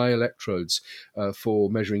of dry electrodes for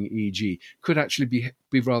measuring EEG could actually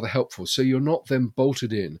be rather helpful. So you're not then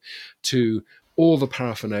bolted in to all the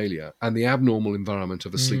paraphernalia and the abnormal environment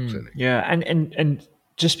of a sleep clinic. Yeah, and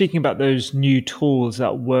just speaking about those new tools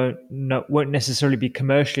that won't necessarily be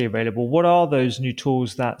commercially available, what are those new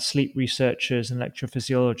tools that sleep researchers and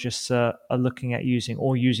electrophysiologists are looking at using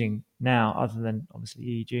or using now, other than obviously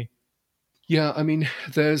EEG? Yeah, I mean,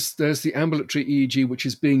 there's the ambulatory EEG, which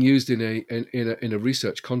is being used in a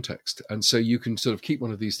research context, and so you can sort of keep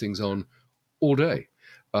one of these things on all day.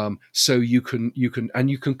 So you can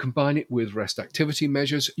combine it with rest activity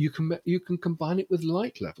measures. You can combine it with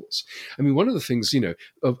light levels. I mean, one of the things,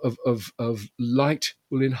 of light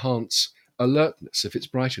will enhance alertness if it's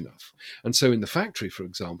bright enough. And so in the factory, for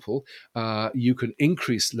example, you can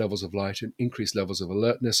increase levels of light and increase levels of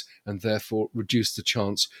alertness, and therefore reduce the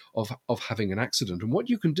chance of having an accident. And what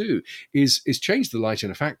you can do is change the light in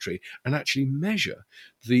a factory and actually measure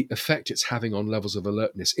the effect it's having on levels of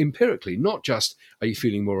alertness empirically, not just are you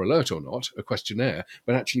feeling more alert or not, a questionnaire,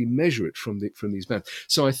 but actually measure it from these bands.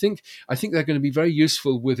 So I think they're going to be very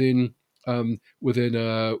useful within a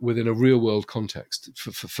real world context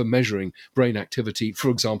for measuring brain activity,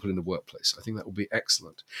 for example, in the workplace. I think that will be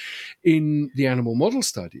excellent. In the animal model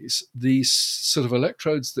studies, these sort of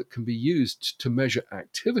electrodes that can be used to measure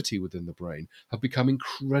activity within the brain have become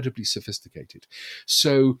incredibly sophisticated.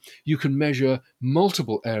 So you can measure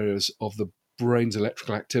multiple areas of the brain's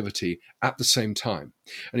electrical activity at the same time.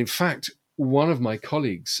 And in fact, one of my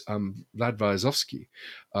colleagues, Vlad Vyazovsky,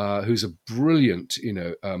 who's a brilliant,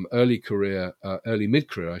 early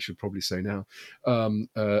mid-career, I should probably say now,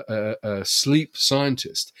 a sleep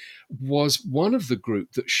scientist, was one of the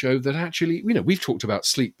group that showed that actually, we've talked about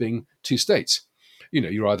sleep being two states.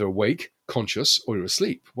 You're either awake, conscious, or you're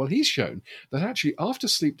asleep. Well, he's shown that actually after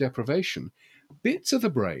sleep deprivation, bits of the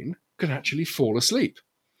brain can actually fall asleep.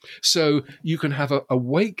 So you can have a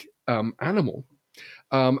awake animal,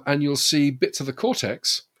 and you'll see bits of the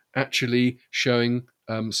cortex actually showing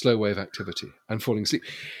slow wave activity and falling asleep.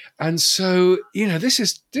 And so, this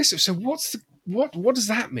is so what does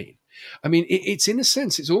that mean? I mean, it's in a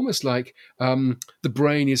sense, it's almost like the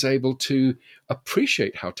brain is able to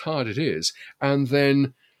appreciate how tired it is and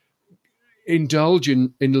then indulge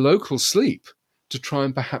in local sleep to try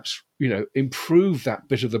and perhaps, improve that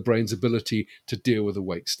bit of the brain's ability to deal with a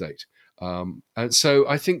wake state. And so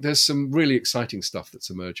I think there's some really exciting stuff that's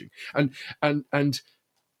emerging. And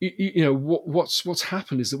what's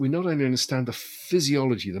happened is that we not only understand the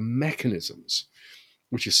physiology, the mechanisms,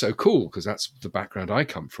 which is so cool because that's the background I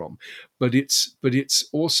come from, but it's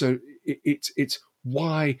also it's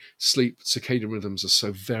why sleep circadian rhythms are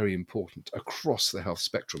so very important across the health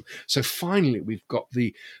spectrum. So finally, we've got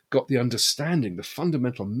the understanding, the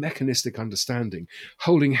fundamental mechanistic understanding,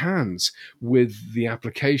 holding hands with the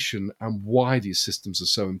application and why these systems are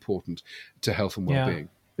so important to health and well-being.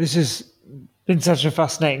 This has been such a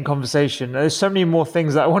fascinating conversation. There's so many more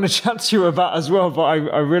things that I want to chat to you about as well, but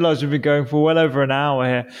I realize we've been going for well over an hour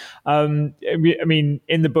here. I mean,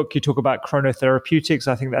 in the book, you talk about chronotherapeutics.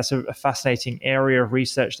 I think that's a fascinating area of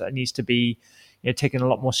research that needs to be taken a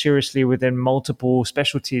lot more seriously within multiple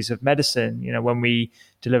specialties of medicine, when we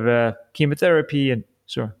deliver chemotherapy and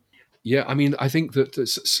so on. Yeah, I mean, I think that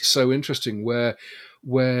it's so interesting where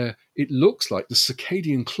it looks like the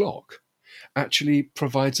circadian clock actually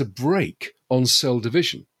provides a break on cell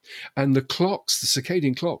division. And the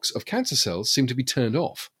circadian clocks of cancer cells seem to be turned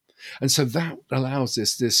off. And so that allows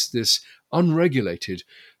this unregulated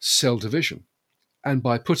cell division. And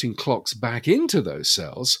by putting clocks back into those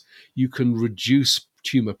cells, you can reduce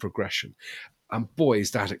tumor progression. And boy,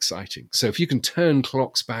 is that exciting. So if you can turn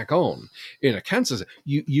clocks back on in a cancer cell,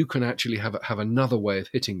 you can actually have another way of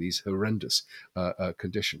hitting these horrendous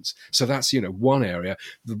conditions. So that's, one area.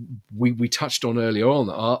 We touched on earlier on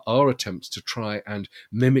our attempts to try and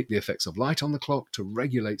mimic the effects of light on the clock to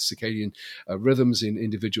regulate circadian rhythms in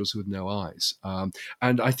individuals with no eyes.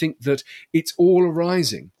 And I think that it's all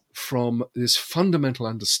arising from this fundamental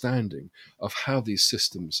understanding of how these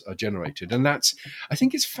systems are generated. And I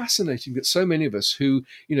think it's fascinating that so many of us who,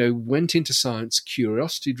 went into science,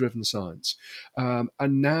 curiosity-driven science,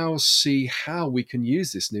 and now see how we can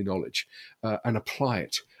use this new knowledge and apply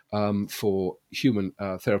it for human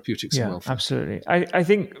therapeutics and welfare. Absolutely. I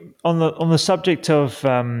think on the subject of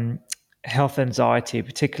health anxiety,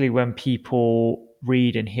 particularly when people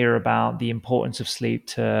read and hear about the importance of sleep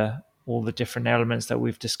to all the different elements that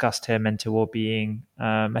we've discussed here, mental well-being,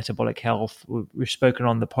 metabolic health. We've spoken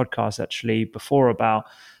on the podcast actually before about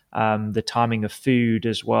the timing of food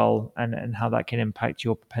as well, and how that can impact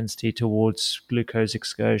your propensity towards glucose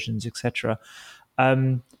excursions, etc.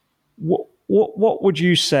 What would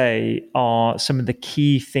you say are some of the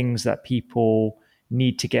key things that people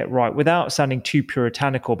need to get right without sounding too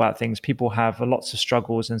puritanical about things? People have lots of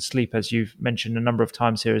struggles, and sleep, as you've mentioned a number of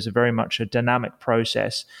times here, is very much a dynamic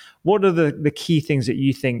process. What are the key things that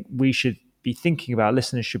you think we should be thinking about,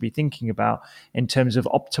 listeners should be thinking about, in terms of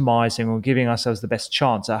optimizing or giving ourselves the best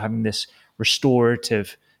chance at having this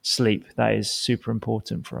restorative sleep that is super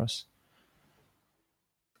important for us?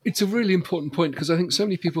 It's a really important point because I think so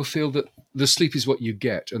many people feel that the sleep is what you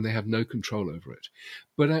get and they have no control over it.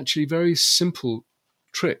 But actually very simple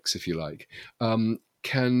tricks, if you like,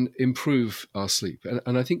 can improve our sleep.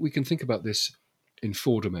 And I think we can think about this in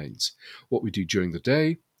 4 domains. What we do during the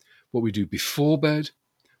day, what we do before bed,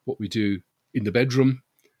 what we do in the bedroom,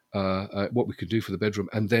 what we could do for the bedroom,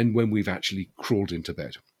 and then when we've actually crawled into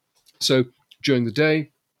bed. So during the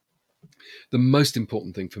day, the most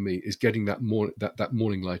important thing for me is getting that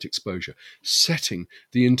morning light exposure, setting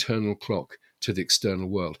the internal clock to the external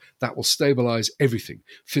world. That will stabilize everything,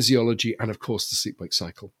 physiology, and of course the sleep-wake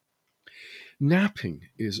cycle. Napping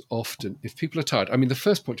is often, if people are tired, I mean, the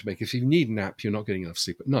first point to make, if you need a nap, you're not getting enough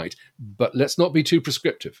sleep at night, but let's not be too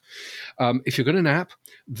prescriptive. If you're going to nap,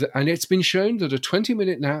 and it's been shown that a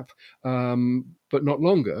 20-minute nap, but not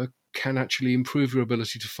longer, can actually improve your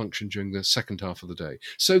ability to function during the second half of the day.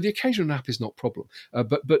 So the occasional nap is not a problem,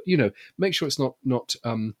 but make sure it's not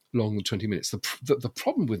longer than 20 minutes. The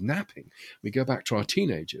problem with napping, we go back to our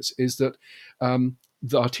teenagers, is that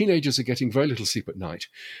our teenagers are getting very little sleep at night.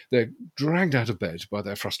 They're dragged out of bed by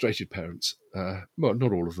their frustrated parents. Well,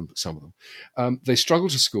 not all of them, but some of them. They struggle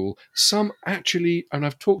to school. Some actually, and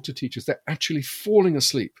I've talked to teachers, they're actually falling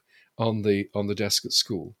asleep on the desk at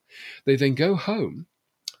school. They then go home.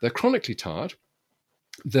 They're chronically tired,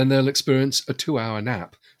 then they'll experience a 2-hour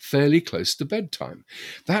nap fairly close to bedtime.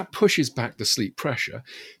 That pushes back the sleep pressure,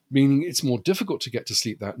 meaning it's more difficult to get to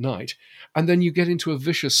sleep that night. And then you get into a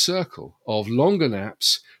vicious circle of longer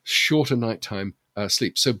naps, shorter nighttime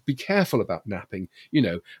sleep. So be careful about napping.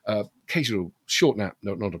 Occasional short nap,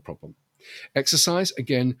 not a problem. Exercise,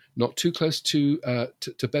 again, not too close to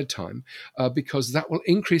bedtime, because that will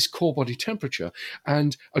increase core body temperature,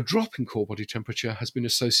 and a drop in core body temperature has been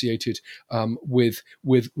associated with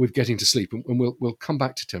getting to sleep, and we'll come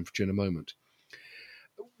back to temperature in a moment.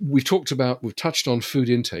 We've touched on food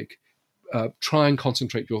intake. Try and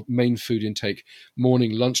concentrate your main food intake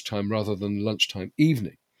morning, lunchtime, rather than lunchtime,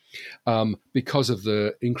 evening. because of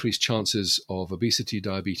the increased chances of obesity,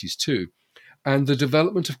 diabetes too, and the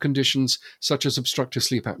development of conditions such as obstructive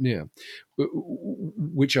sleep apnea,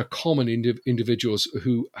 which are common in individuals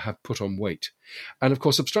who have put on weight. And of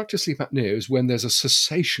course, obstructive sleep apnea is when there's a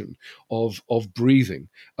cessation of breathing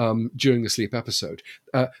during the sleep episode.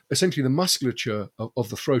 Essentially, the musculature of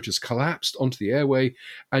the throat has collapsed onto the airway,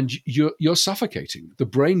 and you're suffocating. The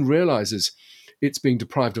brain realizes it's being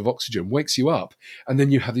deprived of oxygen, wakes you up, and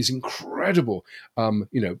then you have these incredible,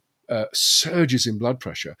 surges in blood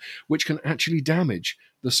pressure, which can actually damage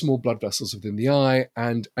the small blood vessels within the eye,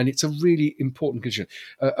 and it's a really important condition.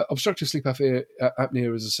 Obstructive sleep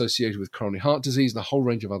apnea is associated with coronary heart disease and a whole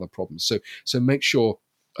range of other problems. So make sure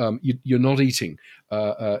you're not eating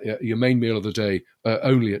your main meal of the day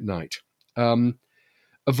only at night.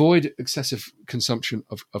 Avoid excessive consumption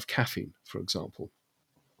of caffeine, for example.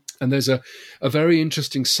 And there's a very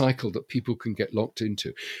interesting cycle that people can get locked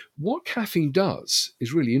into. What caffeine does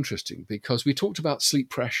is really interesting, because we talked about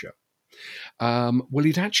sleep pressure. Well,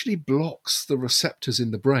 it actually blocks the receptors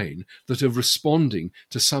in the brain that are responding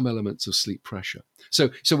to some elements of sleep pressure.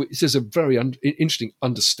 So there's a very interesting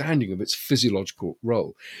understanding of its physiological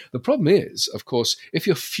role. The problem is, of course, if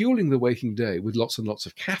you're fueling the waking day with lots and lots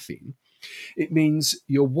of caffeine, it means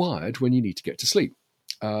you're wired when you need to get to sleep.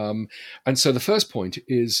 And so the first point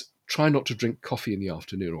is try not to drink coffee in the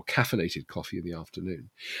afternoon, or caffeinated coffee in the afternoon.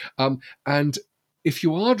 And if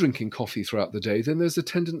you are drinking coffee throughout the day, then there's a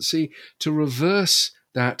tendency to reverse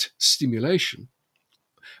that stimulation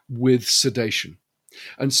with sedation.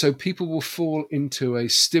 And so people will fall into a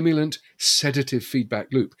stimulant sedative feedback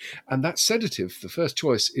loop. And that sedative, the first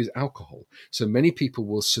choice, is alcohol. So many people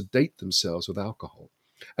will sedate themselves with alcohol.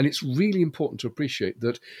 And it's really important to appreciate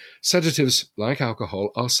that sedatives, like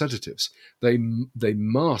alcohol, are sedatives. They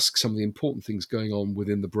mask some of the important things going on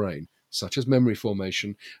within the brain, such as memory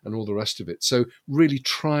formation and all the rest of it. So really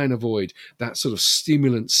try and avoid that sort of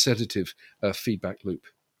stimulant sedative feedback loop.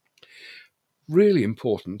 Really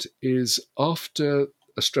important is, after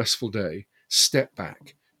a stressful day, step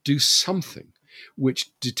back, do something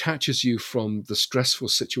which detaches you from the stressful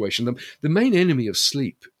situation. The main enemy of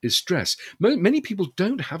sleep is stress. Many people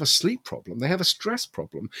don't have a sleep problem. They have a stress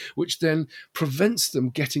problem, which then prevents them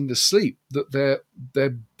getting the sleep that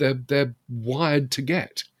they're wired to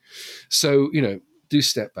get. So, do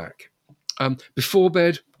step back. Before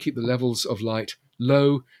bed, keep the levels of light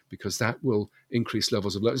low, because that will increase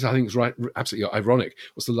levels of light. So I think it's right, absolutely ironic.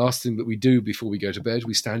 What's the last thing that we do before we go to bed?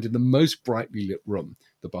 We stand in the most brightly lit room,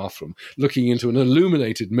 the bathroom, looking into an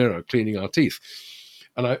illuminated mirror, cleaning our teeth.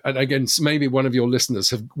 And again, maybe one of your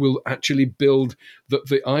listeners will actually build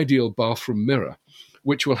the ideal bathroom mirror,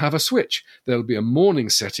 which will have a switch. There'll be a morning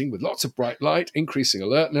setting with lots of bright light, increasing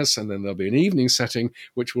alertness, and then there'll be an evening setting,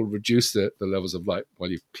 which will reduce the levels of light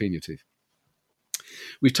while you clean your teeth.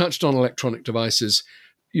 We've touched on electronic devices.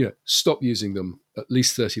 Stop using them at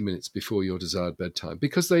least 30 minutes before your desired bedtime,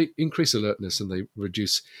 because they increase alertness and they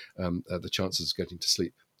reduce the chances of getting to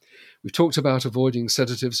sleep. We've talked about avoiding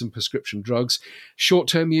sedatives and prescription drugs.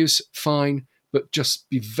 Short-term use, fine, but just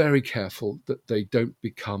be very careful that they don't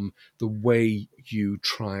become the way you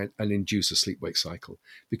try and induce a sleep-wake cycle,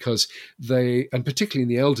 because and particularly in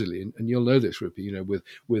the elderly, and you'll know this, Rupi,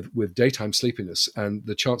 with daytime sleepiness and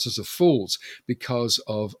the chances of falls because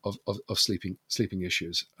of sleeping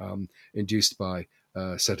issues induced by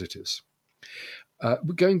sedatives.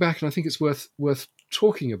 Going back, and I think it's worth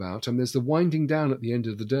talking about, and there's the winding down at the end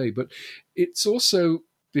of the day, but it's also,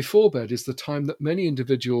 before bed is the time that many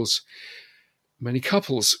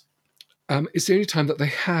couples, it's the only time that they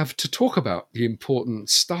have to talk about the important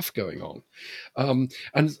stuff going on.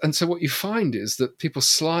 And so what you find is that people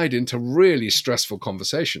slide into really stressful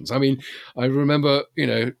conversations. I mean, I remember,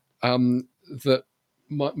 that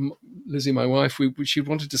Lizzie, my wife, she'd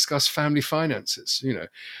want to discuss family finances, and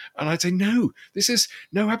I'd say, no,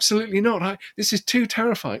 absolutely not. This is too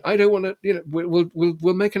terrifying. I don't want to,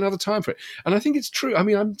 we'll make another time for it. And I think it's true. I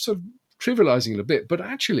mean, I'm sort of trivializing it a bit, but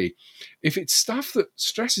actually, if it's stuff that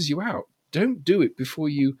stresses you out, don't do it before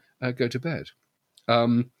you go to bed.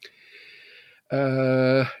 And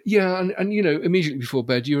immediately before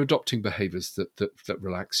bed, you're adopting behaviors that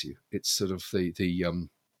relax you. It's sort of the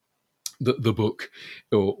book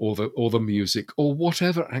or the music or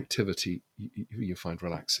whatever activity you find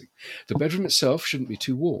relaxing. The bedroom itself shouldn't be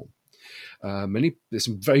too warm. There's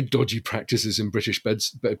some very dodgy practices in British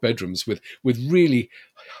bedrooms with really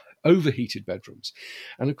overheated bedrooms,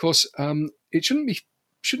 and of course it shouldn't be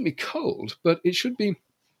cold, but it should be,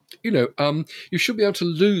 you should be able to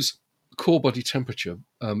lose core body temperature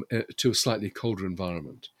to a slightly colder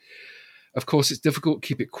environment. Of course, it's difficult.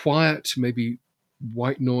 Keep it quiet. Maybe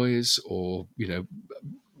white noise, or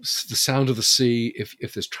the sound of the sea,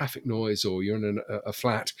 if there's traffic noise, or you're in a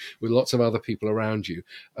flat with lots of other people around you,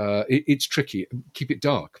 it's tricky. Keep it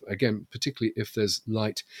dark, again, particularly if there's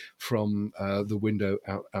light from the window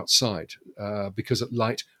outside, because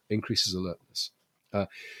light increases alertness.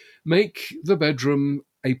 Make the bedroom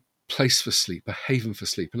a place for sleep, a haven for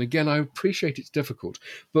sleep. And again, I appreciate it's difficult,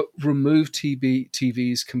 but remove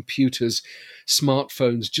TVs, computers,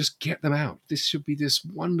 smartphones, just get them out. This should be this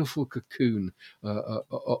wonderful cocoon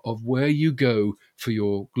of where you go for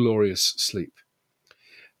your glorious sleep.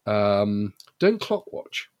 Don't clock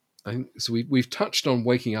watch. So we've touched on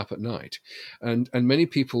waking up at night, and many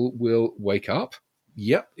people will wake up.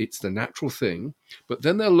 Yep, it's the natural thing. But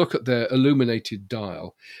then they'll look at their illuminated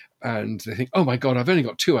dial and they think, oh my God, I've only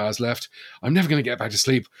got 2 hours left. I'm never going to get back to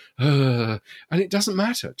sleep. And it doesn't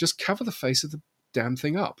matter. Just cover the face of the damn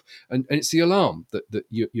thing up. And it's the alarm that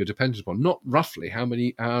you're dependent upon, not roughly how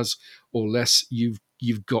many hours or less you've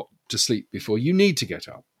got to sleep before you need to get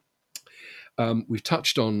up. We've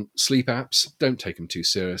touched on sleep apps. Don't take them too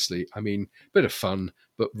seriously. I mean, bit of fun,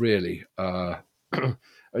 but really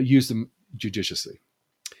use them judiciously.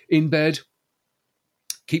 In bed,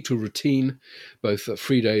 keep to a routine, both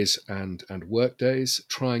free days and work days.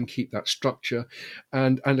 Try and keep that structure.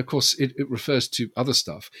 And of course, it refers to other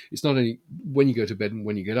stuff. It's not only when you go to bed and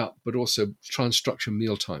when you get up, but also try and structure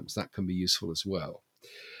meal times. That can be useful as well.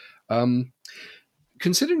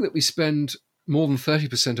 Considering that we spend more than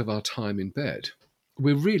 30% of our time in bed,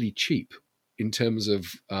 we're really cheap in terms of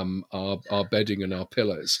our bedding and our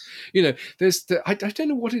pillows. I don't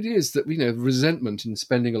know what it is that, resentment in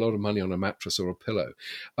spending a lot of money on a mattress or a pillow.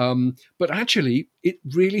 But actually, it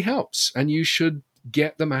really helps. And you should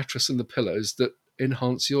get the mattress and the pillows that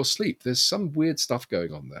enhance your sleep. There's some weird stuff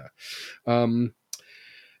going on there.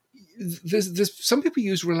 There's some people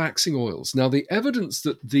use relaxing oils. Now, the evidence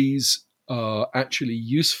that these are actually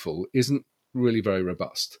useful isn't really very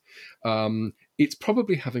robust. It's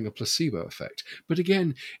probably having a placebo effect. But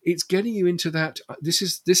again, it's getting you into that. This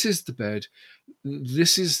is the bed.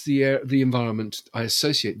 This is the environment. I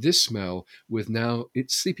associate this smell with now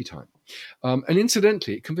it's sleepy time. And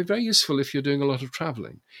incidentally, it can be very useful if you're doing a lot of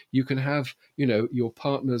traveling. You can have, your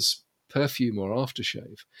partner's perfume or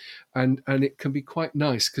aftershave, and it can be quite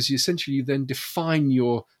nice because you essentially then define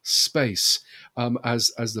your space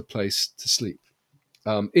as the place to sleep.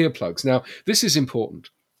 Earplugs. Now, this is important.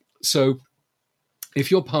 So if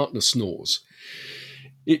your partner snores,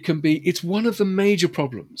 it's one of the major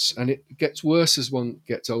problems, and it gets worse as one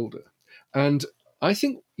gets older. And I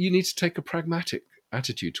think you need to take a pragmatic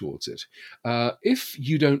attitude towards it. If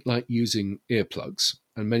you don't like using earplugs,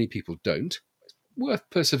 and many people don't, worth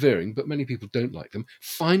persevering, but many people don't like them,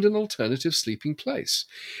 find an alternative sleeping place.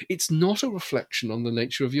 It's not a reflection on the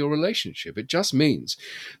nature of your relationship. It just means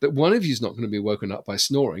that one of you is not going to be woken up by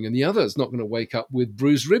snoring and the other is not going to wake up with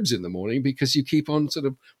bruised ribs in the morning because you keep on sort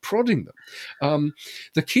of prodding them.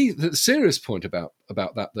 The serious point about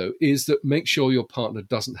that, though, is that make sure your partner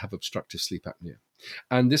doesn't have obstructive sleep apnea.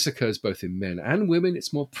 And this occurs both in men and women.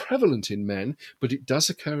 It's more prevalent in men, but it does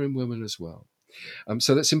occur in women as well.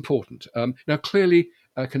 So that's important. Now, clearly,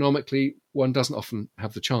 economically, one doesn't often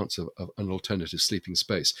have the chance of an alternative sleeping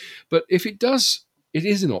space. But if it does, it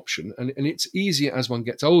is an option, and it's easier as one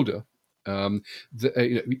gets older.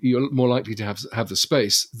 You're more likely to have the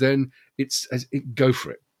space. Then go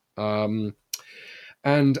for it. And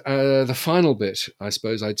the final bit, I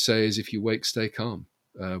suppose I'd say, is if you wake, stay calm.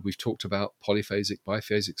 We've talked about polyphasic,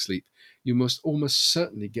 biphasic sleep. You must almost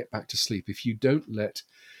certainly get back to sleep if you don't let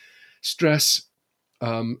stress,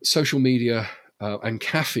 social media, and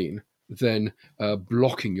caffeine then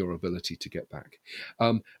blocking your ability to get back.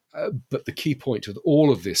 But the key point of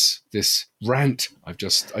all of this rant,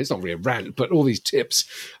 it's not really a rant, but all these tips,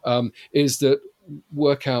 is that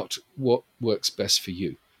work out what works best for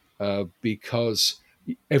you, because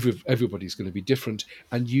everybody's going to be different,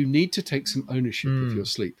 and you need to take some ownership of your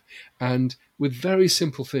sleep. And with very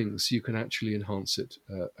simple things, you can actually enhance it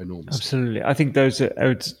enormously. Absolutely. I think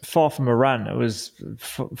it's far from a rant. It was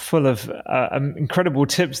full of incredible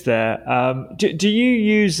tips there. Do you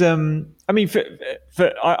use,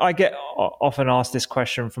 I get often asked this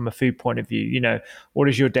question from a food point of view, what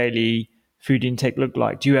does your daily food intake look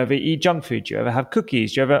like? Do you ever eat junk food? Do you ever have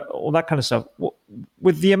cookies? Do you ever, all that kind of stuff?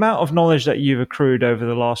 With the amount of knowledge that you've accrued over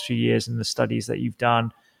the last few years and the studies that you've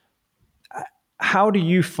done, how do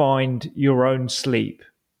you find your own sleep?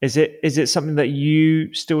 Is it something that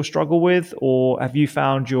you still struggle with, or have you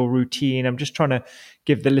found your routine? I'm just trying to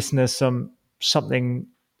give the listeners something.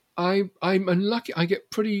 I'm unlucky. I get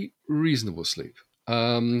pretty reasonable sleep.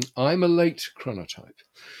 I'm a late chronotype,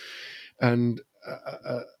 and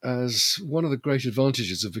as one of the great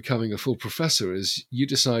advantages of becoming a full professor is you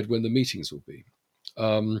decide when the meetings will be.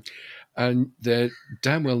 And they're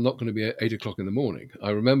damn well not going to be at 8 o'clock in the morning. I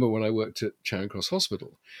remember when I worked at Charing Cross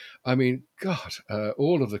Hospital, I mean, God,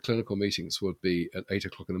 all of the clinical meetings would be at 8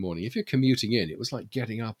 o'clock in the morning. If you're commuting in, it was like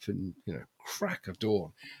getting up in, crack of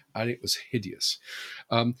dawn, and it was hideous.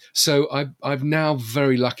 So I'm now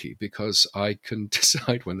very lucky because I can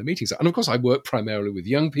decide when the meetings are. And of course, I work primarily with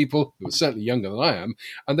young people who are certainly younger than I am,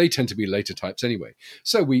 and they tend to be later types anyway.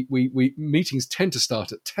 So we meetings tend to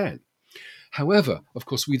start at 10. However, of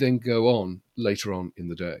course, we then go on later on in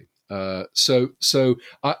the day. So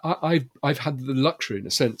I've had the luxury, in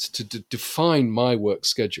a sense, to define my work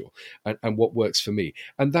schedule and what works for me,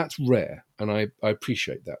 and that's rare, and I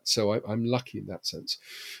appreciate that. So I'm lucky in that sense.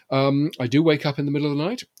 I do wake up in the middle of the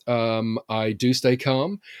night. I do stay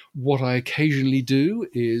calm. What I occasionally do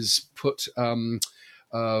is put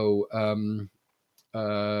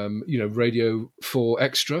Radio 4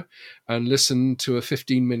 Extra and listen to a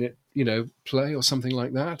 15-minute, play or something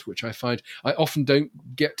like that, which I find I often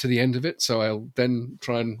don't get to the end of it, so I'll then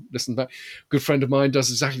try and listen back. A good friend of mine does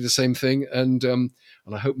exactly the same thing, and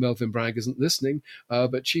I hope Melvin Bragg isn't listening,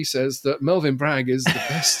 but she says that Melvin Bragg is the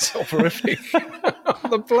best soporific on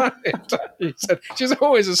the planet. She said she's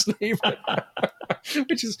always asleep,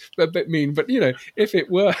 which is a bit mean, but if it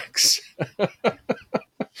works.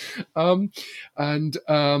 So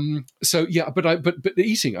yeah, but the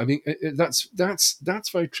eating, I mean, that's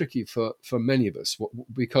very tricky for many of us,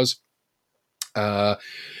 because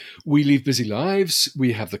we lead busy lives.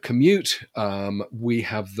 We have the commute. We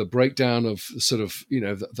have the breakdown of sort of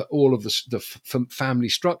all of the family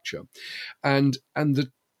structure, and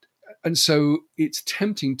so it's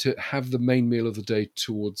tempting to have the main meal of the day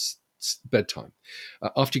towards bedtime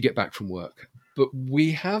after you get back from work. But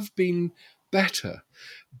we have been better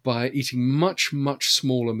by eating much, much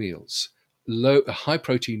smaller meals, high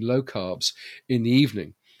protein, low carbs in the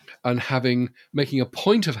evening, and making a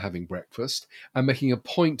point of having breakfast and making a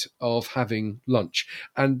point of having lunch.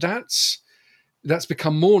 And that's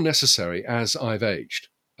become more necessary as I've aged.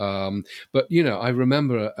 But I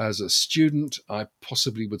remember as a student, I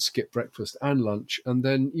possibly would skip breakfast and lunch. And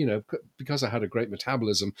then, because I had a great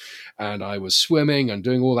metabolism and I was swimming and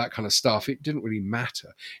doing all that kind of stuff, it didn't really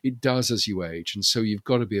matter. It does as you age. And so you've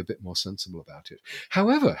got to be a bit more sensible about it.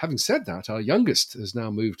 However, having said that, our youngest has now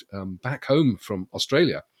moved back home from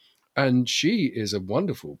Australia. And she is a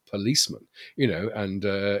wonderful policeman, and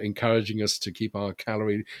encouraging us to keep our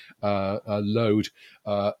calorie load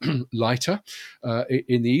lighter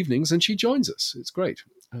in the evenings. And she joins us. It's great.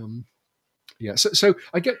 So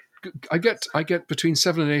I get between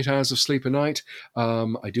 7 and 8 hours of sleep a night.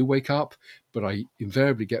 I do wake up, but I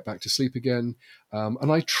invariably get back to sleep again. And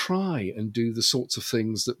I try and do the sorts of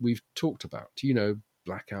things that we've talked about,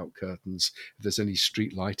 blackout curtains, if there's any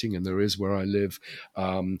street lighting, and there is where I live.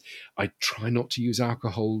 I try not to use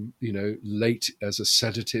alcohol, late as a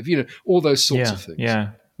sedative, all those sorts of things.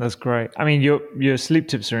 Yeah, that's great. I mean, your sleep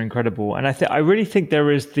tips are incredible. And I really think there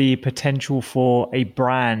is the potential for a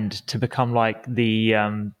brand to become like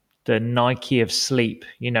the Nike of sleep,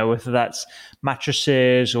 whether that's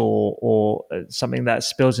mattresses or something that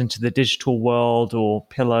spills into the digital world, or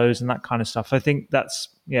pillows and that kind of stuff. I think that's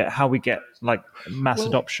how we get like mass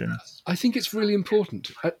adoption. I think it's really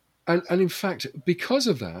important. And in fact, because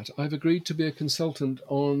of that, I've agreed to be a consultant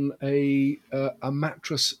on a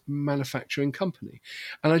mattress manufacturing company.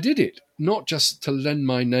 And I did it not just to lend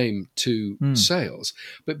my name to sales,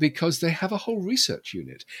 but because they have a whole research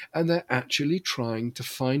unit, and they're actually trying to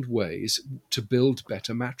find ways to build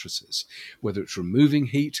better mattresses, whether it's removing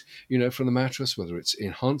heat, from the mattress, whether it's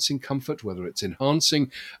enhancing comfort, whether it's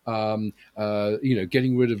enhancing, getting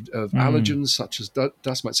rid of allergens such as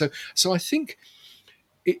dust mites. So I think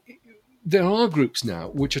there are groups now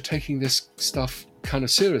which are taking this stuff kind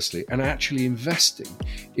of seriously and actually investing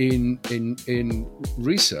in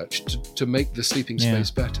research to make the sleeping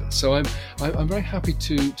space better. So I'm very happy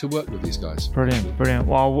to work with these guys. Brilliant.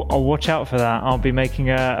 Well, I'll watch out for that. I'll be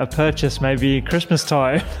making a purchase maybe Christmas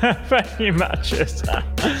time for a new mattress.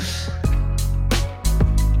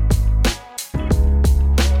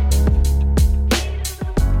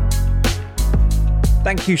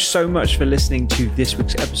 Thank you so much for listening to this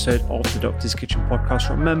week's episode of the Doctor's Kitchen podcast.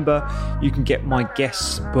 Remember, you can get my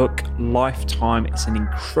guest's book, Lifetime. It's an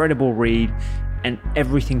incredible read. and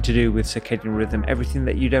everything to do with circadian rhythm, everything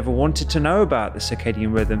that you'd ever wanted to know about the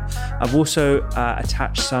circadian rhythm. I've also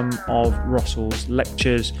attached some of Russell's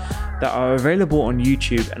lectures that are available on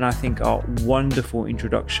YouTube, and I think are wonderful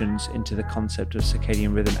introductions into the concept of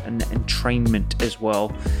circadian rhythm and entrainment as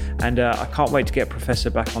well. And I can't wait to get Professor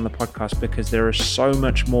back on the podcast, because there is so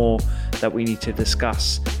much more that we need to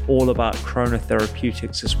discuss, all about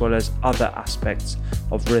chronotherapeutics as well as other aspects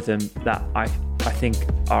of rhythm that I think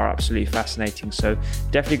are absolutely fascinating. So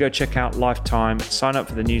definitely go check out Lifetime, sign up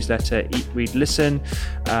for the newsletter, Eat, Read, Listen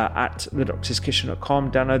at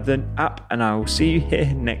thedoctorskitchen.com, download the app, and I will see you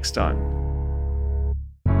here next time.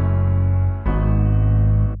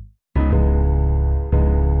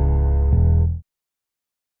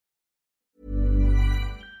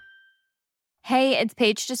 Hey, it's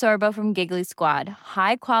Paige DeSorbo from Giggly Squad.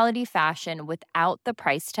 High quality fashion without the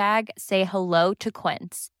price tag. Say hello to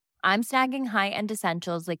Quince. I'm snagging high-end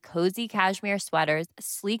essentials like cozy cashmere sweaters,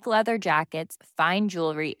 sleek leather jackets, fine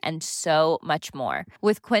jewelry, and so much more.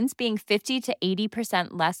 With Quince being 50 to 80%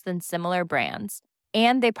 less than similar brands.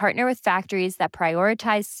 And they partner with factories that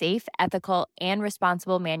prioritize safe, ethical, and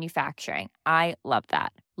responsible manufacturing. I love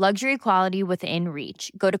that. Luxury quality within reach.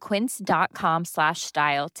 Go to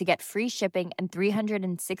quince.com/style to get free shipping and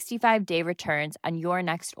 365-day returns on your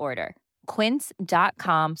next order.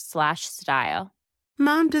 Quince.com/style.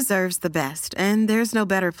 Mom deserves the best, and there's no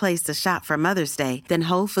better place to shop for Mother's Day than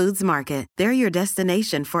Whole Foods Market. They're your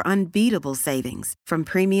destination for unbeatable savings, from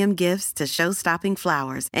premium gifts to show-stopping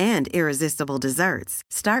flowers and irresistible desserts.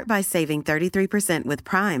 Start by saving 33% with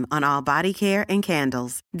Prime on all body care and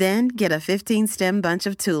candles. Then get a 15-stem bunch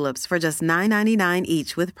of tulips for just $9.99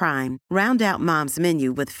 each with Prime. Round out Mom's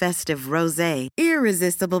menu with festive rosé,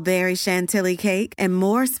 irresistible berry chantilly cake, and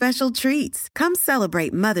more special treats. Come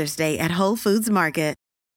celebrate Mother's Day at Whole Foods Market.